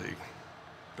symbolically.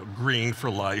 Green for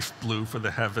life, blue for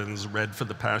the heavens, red for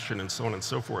the passion, and so on and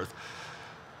so forth.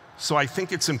 So I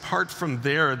think it's in part from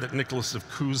there that Nicholas of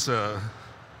Cusa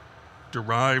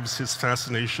derives his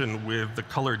fascination with the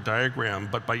color diagram,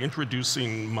 but by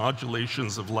introducing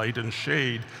modulations of light and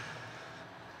shade,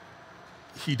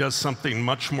 he does something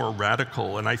much more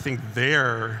radical. And I think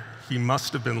there he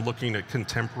must have been looking at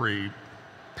contemporary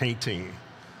painting,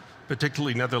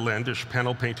 particularly Netherlandish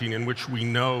panel painting, in which we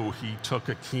know he took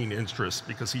a keen interest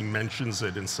because he mentions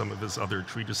it in some of his other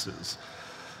treatises.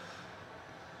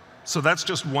 So that's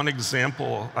just one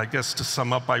example. I guess to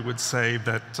sum up, I would say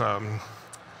that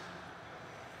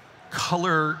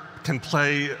color can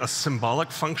play a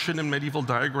symbolic function in medieval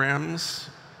diagrams,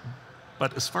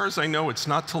 but as far as I know, it's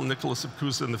not till Nicholas of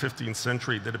Cusa in the 15th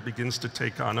century that it begins to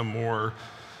take on a more,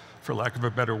 for lack of a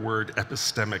better word,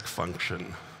 epistemic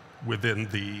function within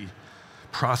the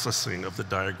processing of the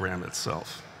diagram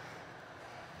itself.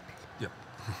 Yep.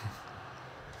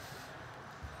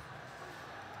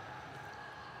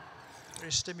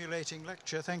 Very stimulating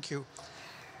lecture, thank you.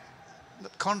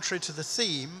 But contrary to the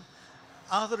theme,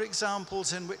 are there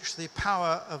examples in which the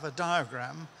power of a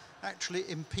diagram actually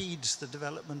impedes the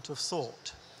development of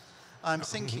thought? I'm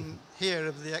thinking here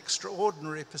of the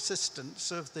extraordinary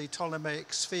persistence of the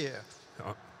Ptolemaic sphere.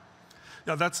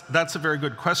 Yeah, that's a very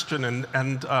good question,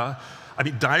 and I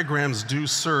mean, diagrams do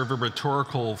serve a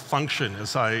rhetorical function,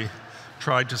 as I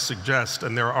tried to suggest,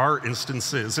 and there are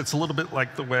instances. It's a little bit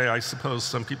like the way I suppose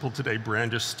some people today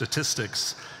brandish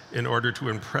statistics in order to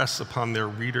impress upon their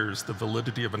readers the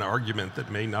validity of an argument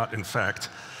that may not, in fact,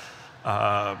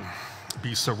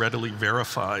 be so readily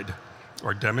verified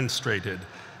or demonstrated.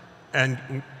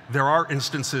 And there are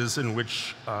instances in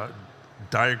which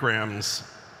diagrams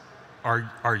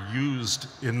are used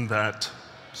in that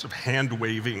sort of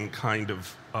hand-waving kind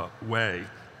of way.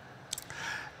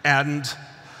 And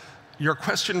your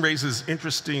question raises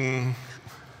interesting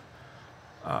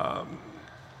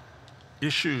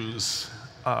issues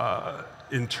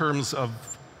in terms of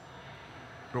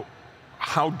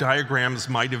how diagrams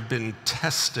might have been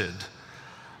tested.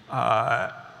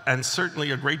 And certainly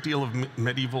a great deal of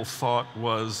medieval thought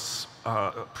was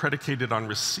predicated on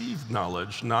received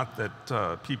knowledge, not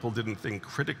that people didn't think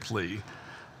critically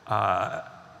and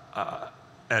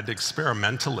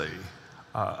experimentally.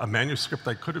 A manuscript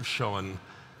I could have shown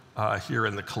here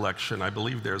in the collection, I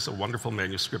believe there's a wonderful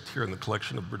manuscript here in the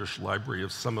collection of British Library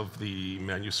of some of the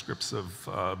manuscripts of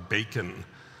Bacon,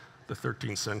 the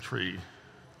 13th century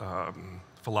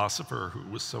philosopher who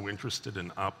was so interested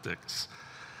in optics.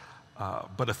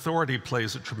 But authority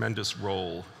plays a tremendous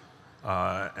role,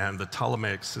 and the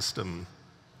Ptolemaic system,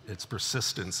 its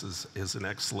persistence is an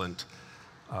excellent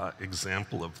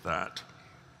example of that.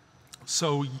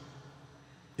 So,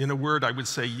 in a word, I would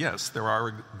say yes, there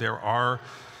are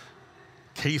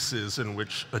cases in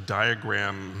which a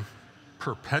diagram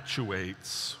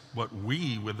perpetuates what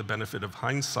we, with the benefit of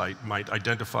hindsight, might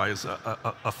identify as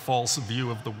a false view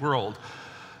of the world.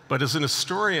 But as an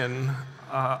historian,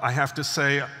 I have to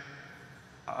say,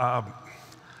 I'm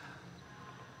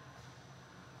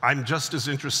just as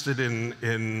interested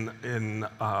in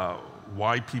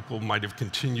why people might have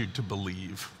continued to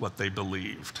believe what they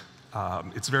believed.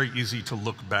 It's very easy to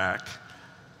look back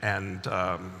and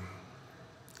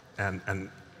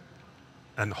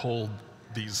hold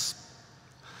these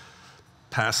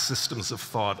past systems of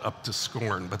thought up to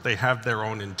scorn, but they have their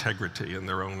own integrity and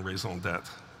their own raison d'etre.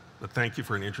 But thank you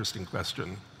for an interesting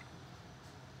question.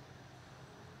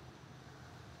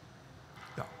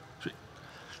 No.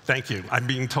 Thank you. I'm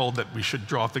being told that we should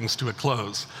draw things to a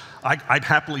close. I'd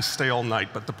happily stay all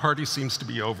night, but the party seems to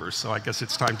be over, so I guess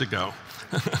it's time to go.